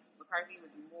Monday, McCarthy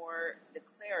was more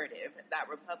declarative that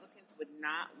Republicans would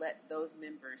not let those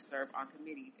members serve on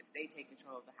committees if they take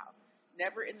control of the House.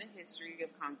 Never in the history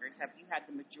of Congress have you had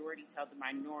the majority tell the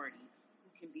minority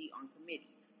who can be on committees.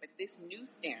 But this new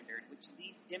standard, which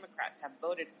these Democrats have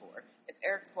voted for, if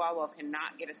Eric Swalwell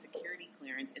cannot get a security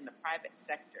clearance in the private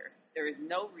sector, there is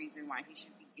no reason why he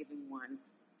should be given one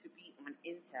to be on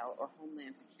Intel or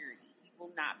Homeland Security. He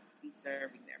will not be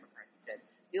serving there, McCarthy said.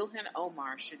 Ilhan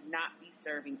Omar should not be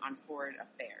serving on foreign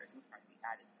affairs, McCarthy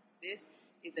added. This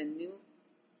is a new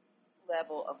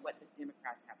level of what the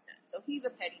Democrats have done. So he's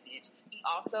a petty bitch. He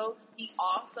also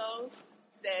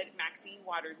said Maxine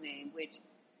Waters' name, which,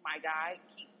 my guy,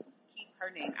 keep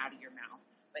her name out of your mouth.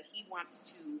 But he wants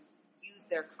to use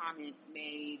their comments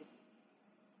made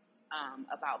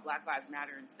about Black Lives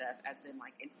Matter and stuff as in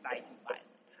like inciting violence.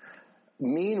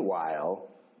 Meanwhile,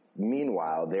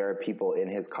 there are people in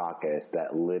his caucus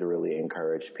that literally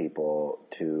encourage people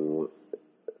to.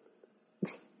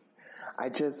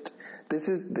 This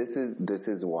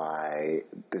is why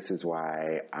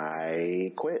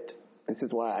I quit. This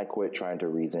is why I quit trying to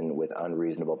reason with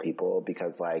unreasonable people,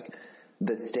 because like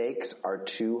the stakes are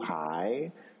too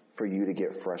high for you to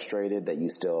get frustrated that you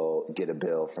still get a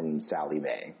bill from Sally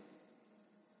Mae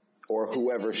or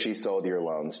whoever she sold your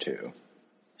loans to.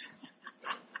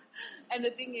 And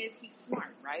the thing is, he's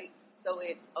smart, right? So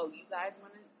it's, you guys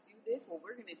want to do this? Well,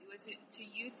 we're going to do it to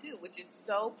you too, which is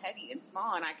so petty and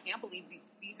small. And I can't believe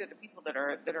these are the people that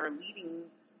are leading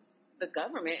the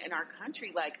government in our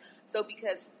country. Like, so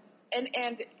because,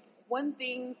 and one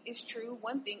thing is true,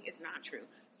 one thing is not true.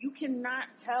 You cannot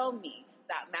tell me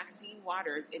that Maxine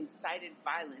Waters incited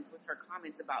violence with her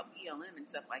comments about BLM and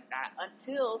stuff like that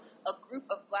until a group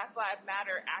of Black Lives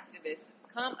Matter activists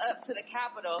come up to the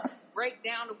Capitol, break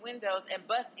down the windows, and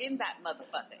bust in that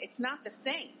motherfucker. It's not the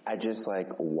same. I just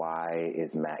why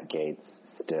is Matt Gaetz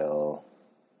still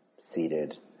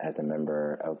seated as a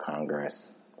member of Congress?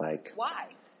 Why?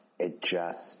 It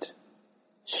just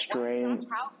strains.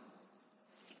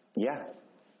 Yeah.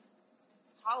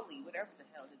 Holly, whatever the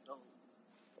hell his old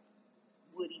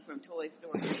Woody from Toy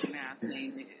Story ass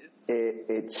name is.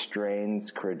 It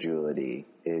strains credulity.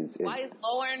 Why is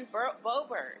Lauren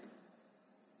Boebert?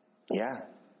 Yeah.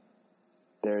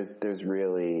 There's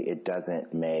really, it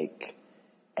doesn't make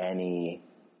any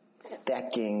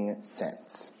fecking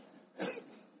sense.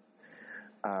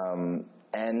 And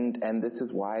this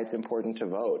is why it's important to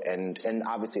vote. And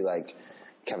obviously,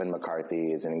 Kevin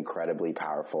McCarthy is an incredibly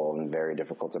powerful and very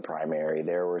difficult to primary.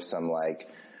 There were some,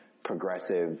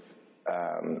 progressive,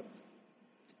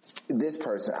 this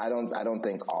person, I don't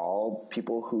think all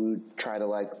people who try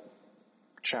to,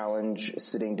 challenge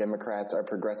sitting Democrats are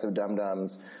progressive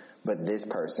dum-dums, but this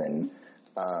person,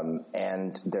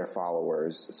 and their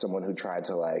followers, someone who tried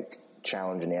to,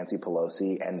 challenge Nancy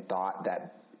Pelosi and thought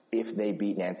that if they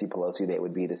beat Nancy Pelosi, they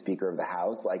would be the Speaker of the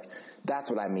House. That's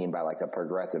what I mean by, a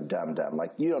progressive dum-dum.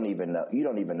 You don't even know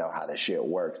how this shit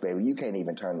works, baby. You can't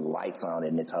even turn the lights on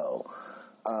in this hole.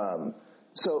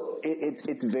 So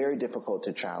it's very difficult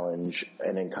to challenge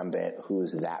an incumbent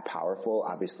who's that powerful.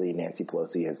 Obviously, Nancy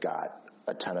Pelosi has got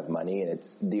a ton of money, and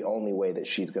it's the only way that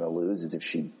she's going to lose is if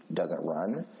she doesn't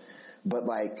run. But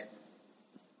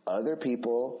other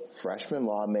people, freshman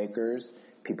lawmakers,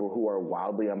 people who are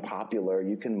wildly unpopular,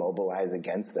 you can mobilize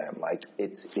against them.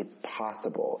 It's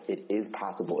possible. It is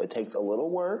possible. It takes a little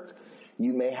work.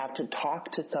 You may have to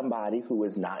talk to somebody who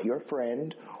is not your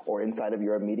friend or inside of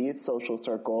your immediate social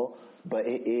circle, but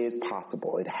it is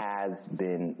possible. It has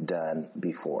been done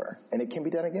before, and it can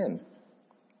be done again.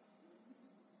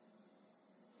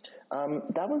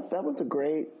 That was a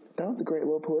great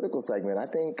little political segment. I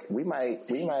think we might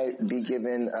be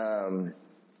given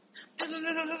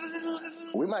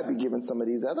some of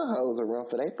these other hoes a run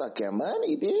for their fucking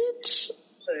money, bitch.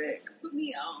 Look, put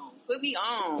me on.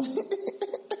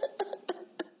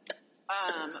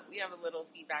 We have a little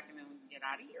feedback and then we can get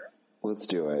out of here. Let's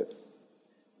do it.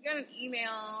 We got an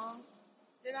email.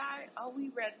 We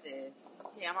read this.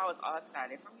 Damn, I was all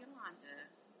excited. From Yolanda.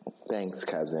 Thanks,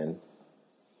 cousin.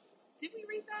 Did we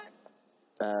read that?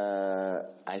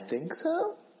 I think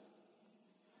so.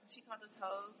 She called us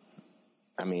hoes.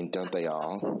 I mean, don't they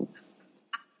all?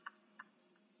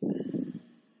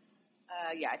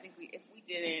 Yeah, I think if we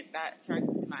didn't, that turns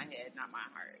into my head, not my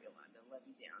heart, Yolanda. Let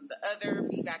me down. The other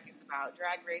feedback is about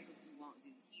Drag Race with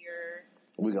year.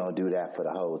 We're going to do that for the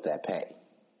hoes that pay.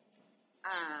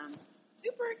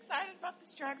 Super excited about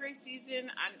this Drag Race season.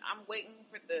 I'm waiting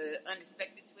for the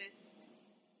unexpected twist.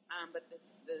 But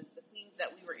the queens that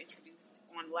we were introduced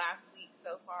on last week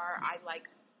so far, I like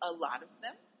a lot of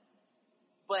them.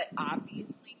 But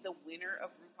obviously, the winner of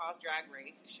RuPaul's Drag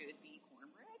Race should be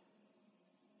Cornbread.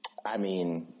 I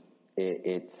mean,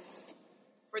 it's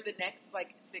for the next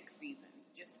 6 seasons,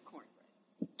 just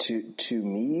Cornbread. To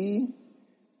me,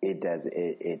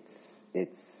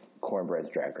 it's Cornbread's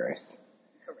Drag Race.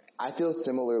 Correct. I feel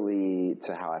similarly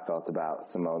to how I felt about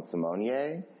Simone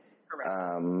Simonier. Correct.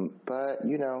 But,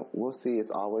 we'll see.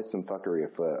 It's always some fuckery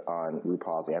afoot on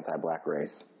RuPaul's anti-black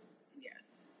race. Yes.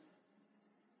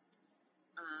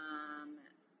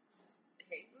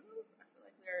 Hey, Boo, I feel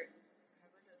like we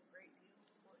covered a great deal of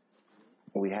sports.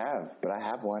 We have, but I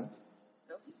have one.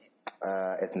 Okay.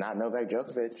 It's not Novak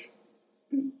Djokovic.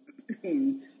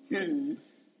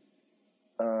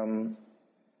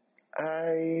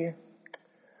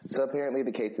 So apparently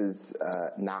the case is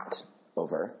not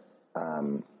over.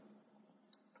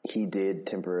 He did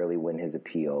temporarily win his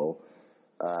appeal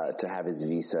to have his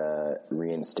visa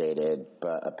reinstated,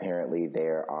 but apparently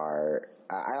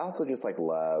I also just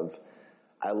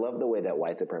I love the way that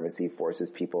white supremacy forces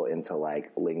people into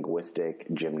linguistic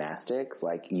gymnastics.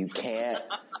 You can't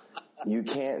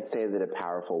say that a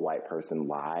powerful white person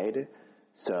lied,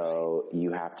 so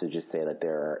you have to just say that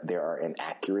there are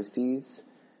inaccuracies.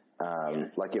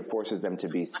 It forces them to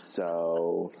be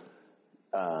so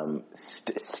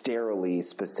sterilely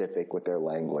specific with their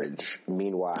language.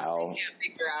 Meanwhile, we can't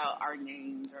figure out our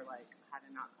names or how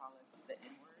to not call us the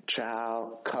N-word.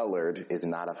 Child, colored is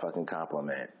not a fucking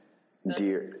compliment.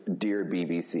 Dear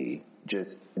BBC,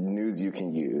 just news you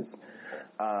can use.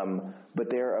 But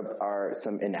there are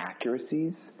some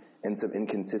inaccuracies and some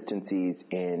inconsistencies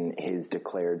in his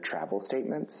declared travel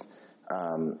statements.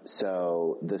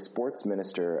 So the sports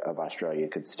minister of Australia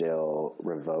could still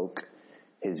revoke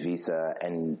his visa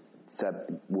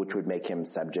which would make him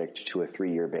subject to a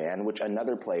 3-year ban, which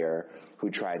another player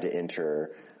who tried to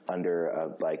enter under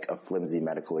a flimsy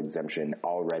medical exemption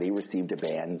already received a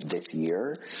ban this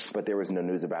year, but there was no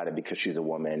news about it because she's a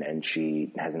woman and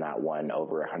she has not won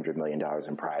over $100 million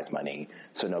in prize money,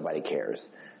 so nobody cares.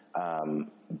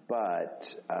 But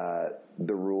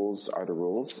the rules are the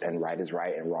rules, and right is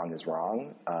right and wrong is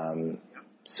wrong.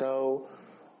 So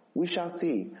we shall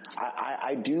see.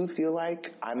 I do feel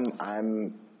like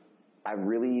I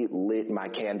really lit my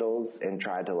candles and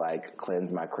tried to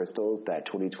cleanse my crystals that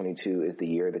 2022 is the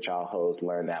year that y'all hoes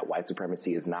learn that white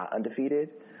supremacy is not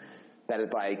undefeated. That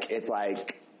it's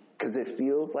because it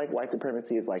feels like white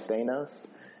supremacy is like Thanos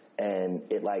and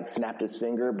it snapped his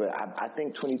finger, but I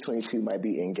think 2022 might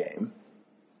be in game.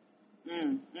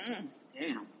 Damn.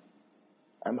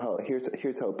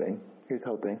 Here's hoping. Here's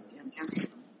hoping. Damn.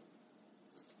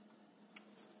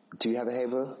 Do you have a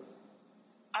Hava?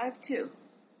 I have 2.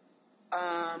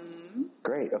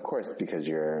 Great, of course, because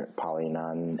you're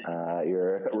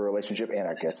you're a relationship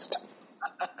anarchist.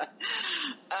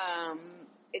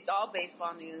 It's all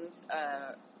baseball news.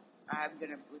 I'm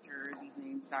gonna butcher these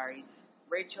names. Sorry.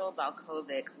 Rachel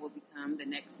Balkovic will become the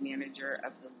next manager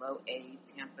of the Low A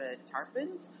Tampa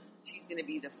Tarpons. She's gonna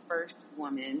be the first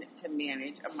woman to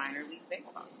manage a minor league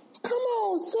baseball. Come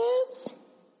on, sis.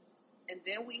 And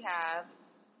then we have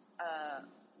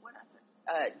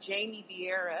Jamie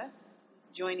Vieira, who's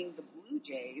joining the Blue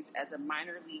Jays as a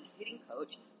minor league hitting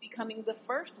coach, becoming the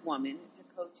first woman to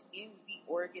coach in the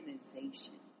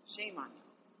organization. Shame on you.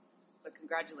 But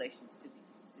congratulations to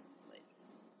these ladies.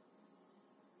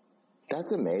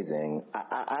 That's amazing.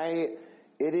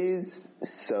 It is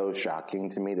so shocking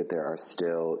to me that there are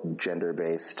still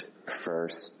gender-based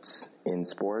firsts in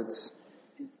sports.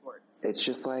 It's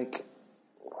just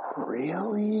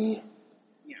really?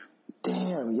 Yeah.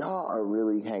 Damn, y'all are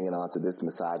really hanging on to this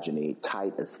misogyny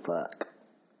tight as fuck.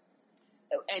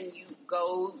 And you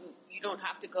don't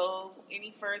have to go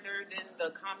any further than the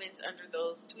comments under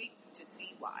those tweets to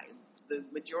see why. The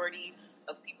majority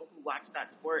of people who watch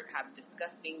that sport have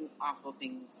disgusting, awful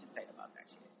things to say about that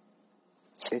shit.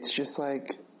 It's just I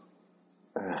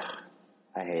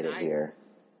hate it here.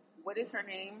 What is her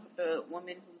name? The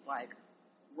woman who's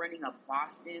running a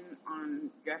Boston on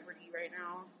Jeopardy right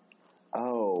now?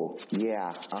 Oh,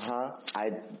 yeah.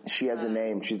 She has a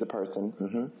name. She's a person.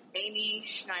 Mm-hmm. Amy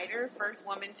Schneider, first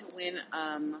woman to win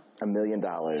 $1 million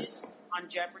on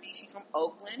Jeopardy. She's from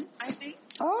Oakland, I think.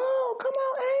 Oh, come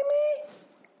on, Amy.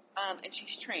 And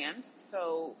she's trans,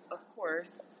 so of course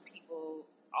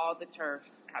all the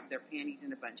TERFs have their panties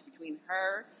in a bunch between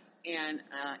her and.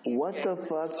 What the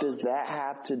fuck does that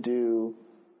have to do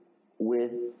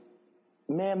with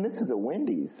Ma'am, this is a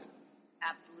Wendy's.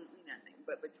 Absolutely nothing.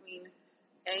 But between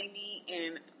Amy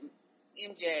and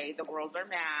MJ, the worlds are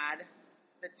mad.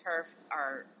 The turfs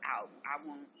are out. I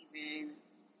won't even.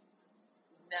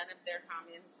 None of their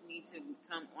comments need to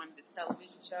come on this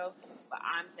television show. But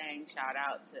I'm saying shout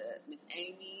out to Miss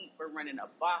Amy for running a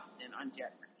Boston on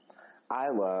Jeopardy. I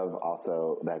love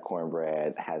also that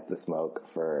Cornbread has the smoke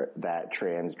for that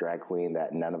trans drag queen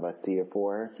that none of us see it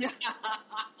for.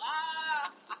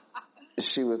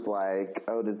 She was like,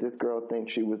 oh, does this girl think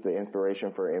she was the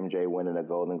inspiration for MJ winning a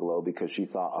Golden Globe because she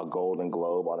saw a Golden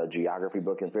Globe on a geography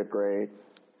book in 5th grade?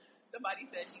 Somebody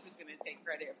said she was going to take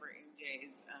credit for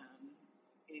MJ's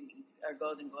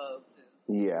Golden Globe, too.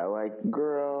 Yeah, like,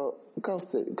 girl, go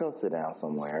sit down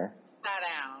somewhere. Sat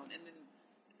down, and then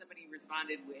somebody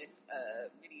responded with a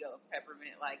video of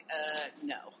Peppermint, like,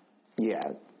 no.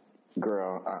 Yeah,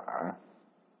 girl,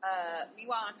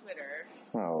 Meanwhile on Twitter.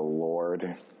 Oh, Lord.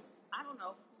 I don't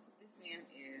know who this man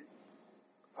is.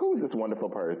 Who is this wonderful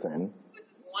person? This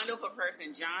wonderful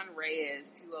person, John Reyes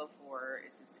 204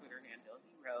 is his Twitter handle.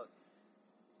 He wrote,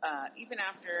 even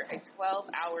after a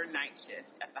 12-hour night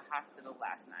shift at the hospital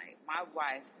last night, my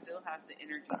wife still has the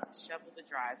energy to shovel the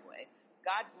driveway.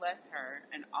 God bless her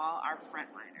and all our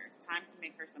frontliners. Time to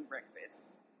make her some breakfast.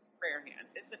 Prayer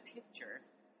hands. It's a picture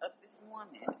of this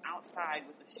woman outside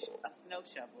with a snow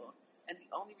shovel. And the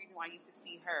only reason why you can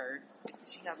see her is because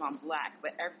she has on black,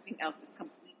 but everything else is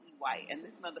completely white. And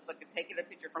this motherfucker taking a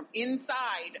picture from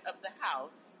inside of the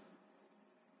house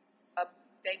of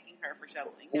thanking her for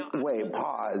shoveling. Now, wait,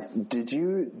 pause. Did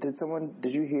you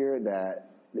hear that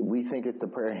we think it's the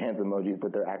prayer hands emojis,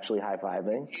 but they're actually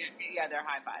high-fiving? Yeah, they're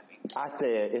high-fiving. I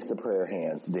said it's the prayer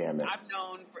hands, damn it. I've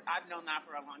known that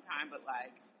for a long time, but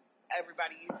like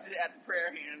everybody at the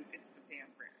prayer hands, it's the damn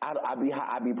prayer.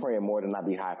 I'd be praying more than I'd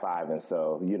be high-fiving,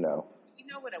 so, you know. You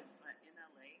know what a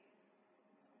NLA is?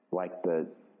 Like the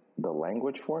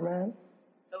language format?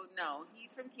 So, no,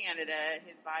 he's from Canada.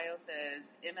 His bio says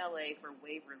MLA for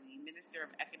Waverly, Minister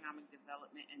of Economic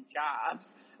Development and Jobs,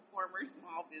 former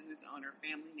small business owner,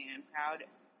 family man, proud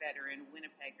veteran,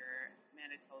 Winnipegger,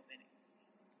 Manitoban.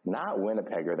 Not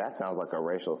Winnipegger. That sounds like a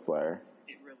racial slur.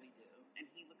 It really do. And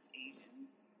he looks Asian.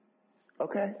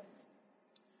 Okay.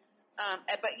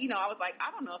 But, you know, I was like, I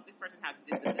don't know if this person has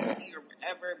disability or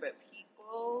whatever, but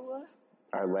people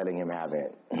are letting him have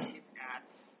it. His ass.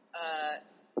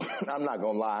 I'm not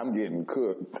going to lie. I'm getting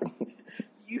cooked.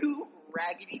 You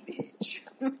raggedy bitch.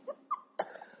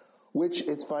 Which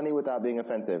is funny without being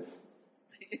offensive.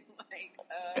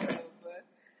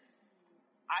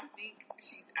 I think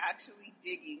she's actually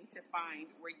digging to find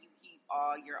where you keep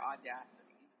all your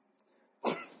audacity.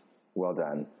 Well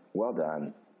done. Well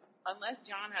done. Unless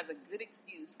John has a good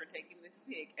excuse for taking this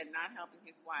pic and not helping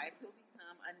his wife, he'll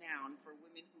become a noun for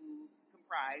women who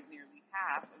comprise nearly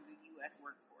half of the U.S.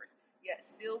 workforce, yet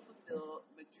still fulfill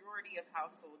majority of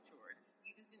household chores.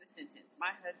 Used in a sentence,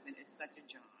 my husband is such a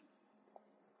John.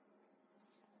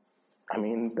 I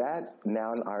mean, that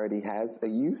noun already has a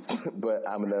use, but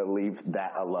I'm going to leave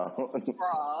that alone. She's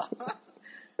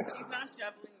not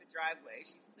shoveling the driveway.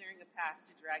 She's clearing a path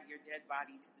to drag your dead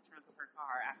body to the trunk of her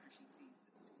car after she sees this.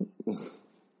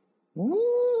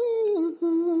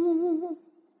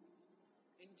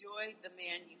 Enjoy the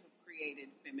man you have created,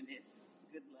 feminist.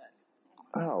 Good luck.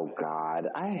 Oh, God.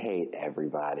 I hate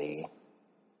everybody.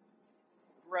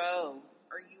 Bro,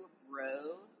 are you a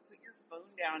bro? Put your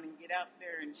phone down and get out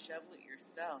there and shovel it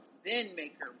yourself. Then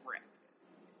make her breakfast.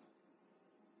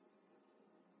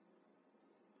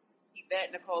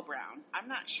 Yvette Nicole Brown. I'm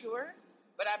not sure,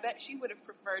 but I bet she would have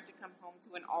preferred to come home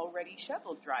to an already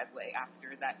shoveled driveway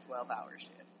after that 12-hour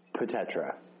shift.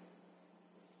 Petetra.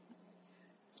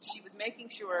 She was making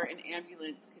sure an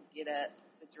ambulance could get up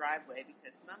the driveway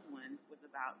because someone was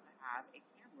about to have a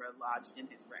camera lodged in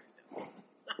his rectum.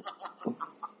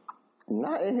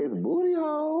 Not in his booty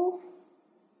hole.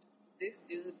 This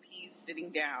dude pees sitting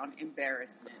down,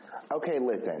 embarrassment. Okay,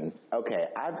 listen. Okay,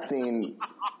 I've seen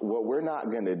what we're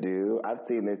not going to do. I've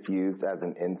seen this used as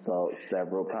an insult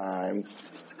several times.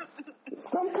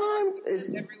 Sometimes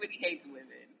everybody hates women.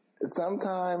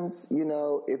 Sometimes, you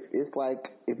know, if it's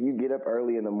like if you get up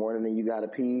early in the morning and you got to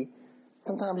pee,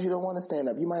 sometimes you don't want to stand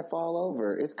up. You might fall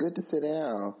over. It's good to sit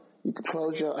down. You can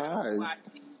close your eyes. But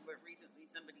recently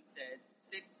somebody said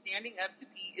standing up to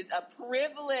pee is a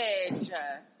privilege.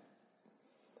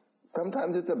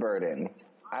 Sometimes it's a burden.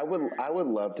 I would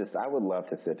love to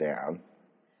sit down.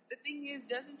 The thing is,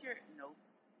 doesn't your nope.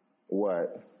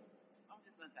 What? I was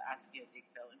just going to ask you if dick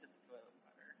fell into the toilet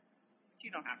water, but you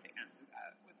don't have to answer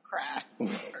that with crass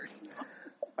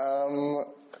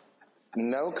personal.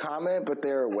 No comment, but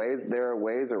there are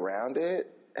ways around it.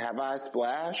 Have I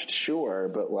splashed? Sure,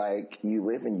 but like, you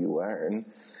live and you learn.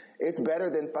 It's better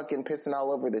than fucking pissing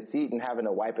all over the seat and having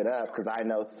to wipe it up, because I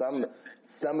know some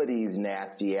of these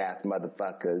nasty ass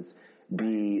motherfuckers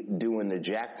be doing the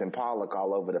Jackson Pollock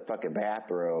all over the fucking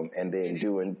bathroom and then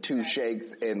doing two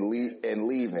shakes and leaving.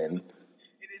 It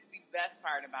is the best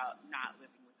part about not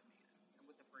living with a man or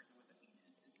with a person with a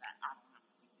penis is that I don't have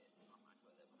to see this on my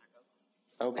toilet when I go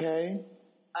clean. Okay.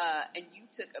 And you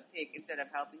took a pic instead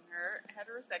of helping her.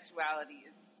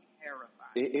 Heterosexuality is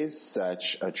terrifying. It is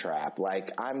such a trap.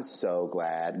 Like, I'm so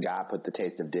glad God put the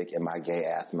taste of dick in my gay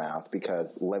ass mouth, because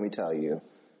let me tell you.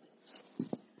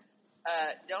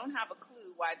 Don't have a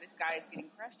clue why this guy is getting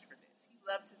crushed for this. He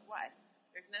loves his wife.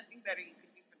 There's nothing better you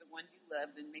can do for the ones you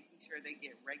love than making sure they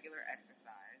get regular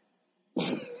exercise.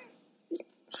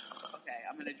 Okay,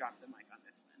 I'm going to drop the mic on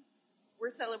this one.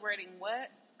 We're celebrating what?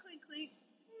 Clink, clink.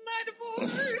 My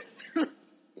divorce.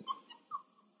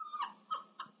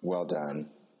 Well done.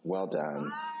 Well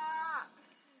done.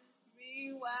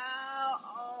 Meanwhile,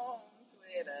 on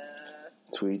Twitter.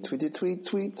 Tweet, tweet, tweet,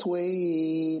 tweet,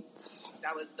 tweet.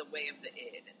 That was the way of the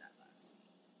id in that last.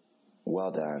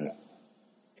 Well done.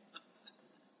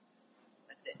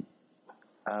 That's it.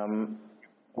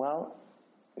 Well,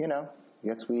 you know, I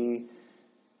guess we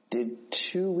did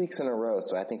 2 weeks in a row,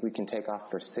 so I think we can take off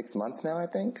for 6 months now, I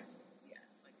think. Yeah,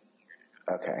 like a year and a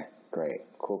half. Okay, great.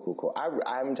 Cool.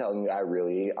 I'm telling you, I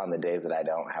really, on the days that I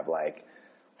don't have, like,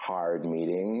 hard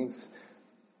meetings,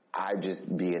 I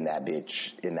just be in that bitch,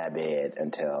 in that bed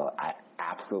until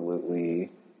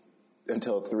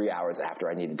 3 hours after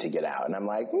I needed to get out. And I'm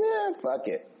like, fuck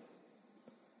it.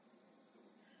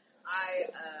 I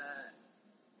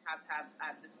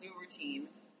have this new routine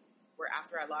where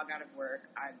after I log out of work,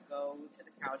 I go to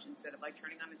the couch instead of like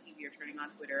turning on the TV or turning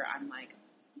on Twitter. I'm like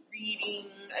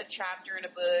reading a chapter in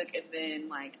a book, and then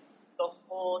like the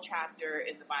whole chapter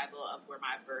in the Bible of where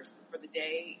my verse for the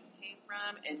day came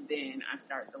from, and then I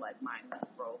start to like mindless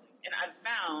scrolling. And I've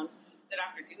found that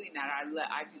after doing that, I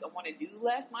want to do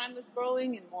less mindless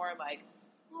scrolling and more like,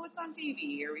 oh, it's on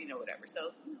TV or whatever. So.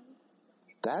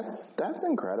 That's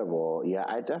incredible. Yeah,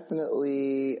 I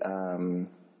definitely,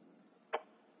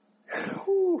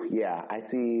 I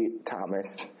see Thomas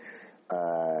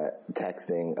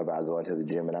texting about going to the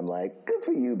gym, and I'm like, good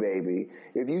for you, baby.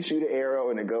 If you shoot an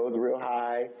arrow and it goes real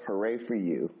high, hooray for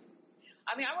you.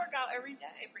 I mean, I work out every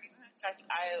day, pretty much.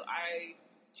 I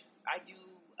do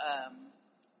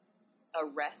a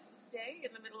rest day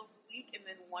in the middle of the week, and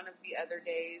then one of the other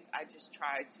days, I just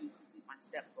try to complete my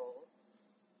step goal.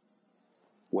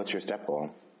 What's your step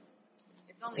goal?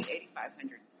 It's only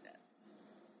 8,500 steps.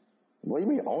 What do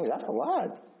you mean only? That's a lot.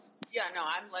 Yeah, no,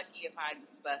 I'm lucky if I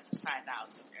bust 5,000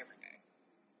 every day.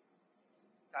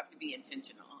 So I have to be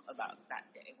intentional about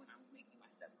that day when I'm making my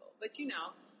step goal. But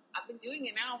I've been doing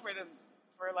it now for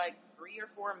like 3 or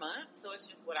 4 months, so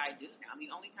it's just what I do now.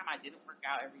 The only time I didn't work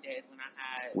out every day is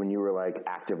when you were like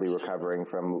actively recovering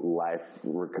from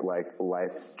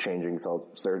life-changing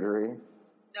surgery.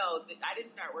 No, I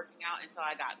didn't start working out until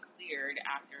I got cleared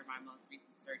after my most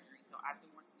recent surgery. So I've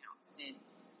been working out since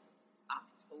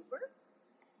October.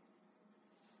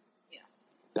 Yeah.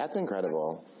 That's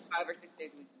incredible. 5 or 6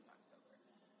 days a week since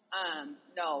October.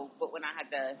 No, but when I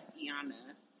had the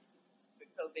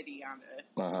COVID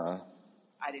Iana,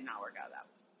 I did not work out that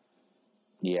way.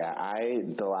 Yeah,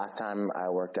 the last time I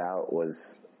worked out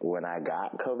was when I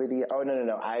got COVID. Oh,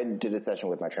 no. I did a session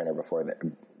with my trainer before that,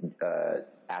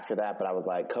 after that, but I was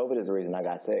like, COVID is the reason I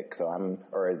got sick, is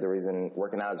the reason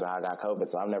working out is how I got COVID,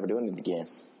 so I'm never doing it again.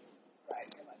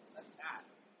 Right, you're like, fuck that.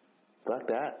 Fuck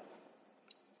that.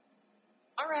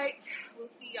 All right, we'll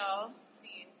see y'all.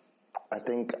 See you. I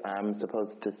think I'm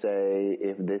supposed to say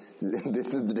if this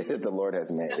is the day that the Lord has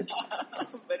made.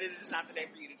 But it is not the day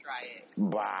for you to try it.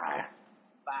 Bye.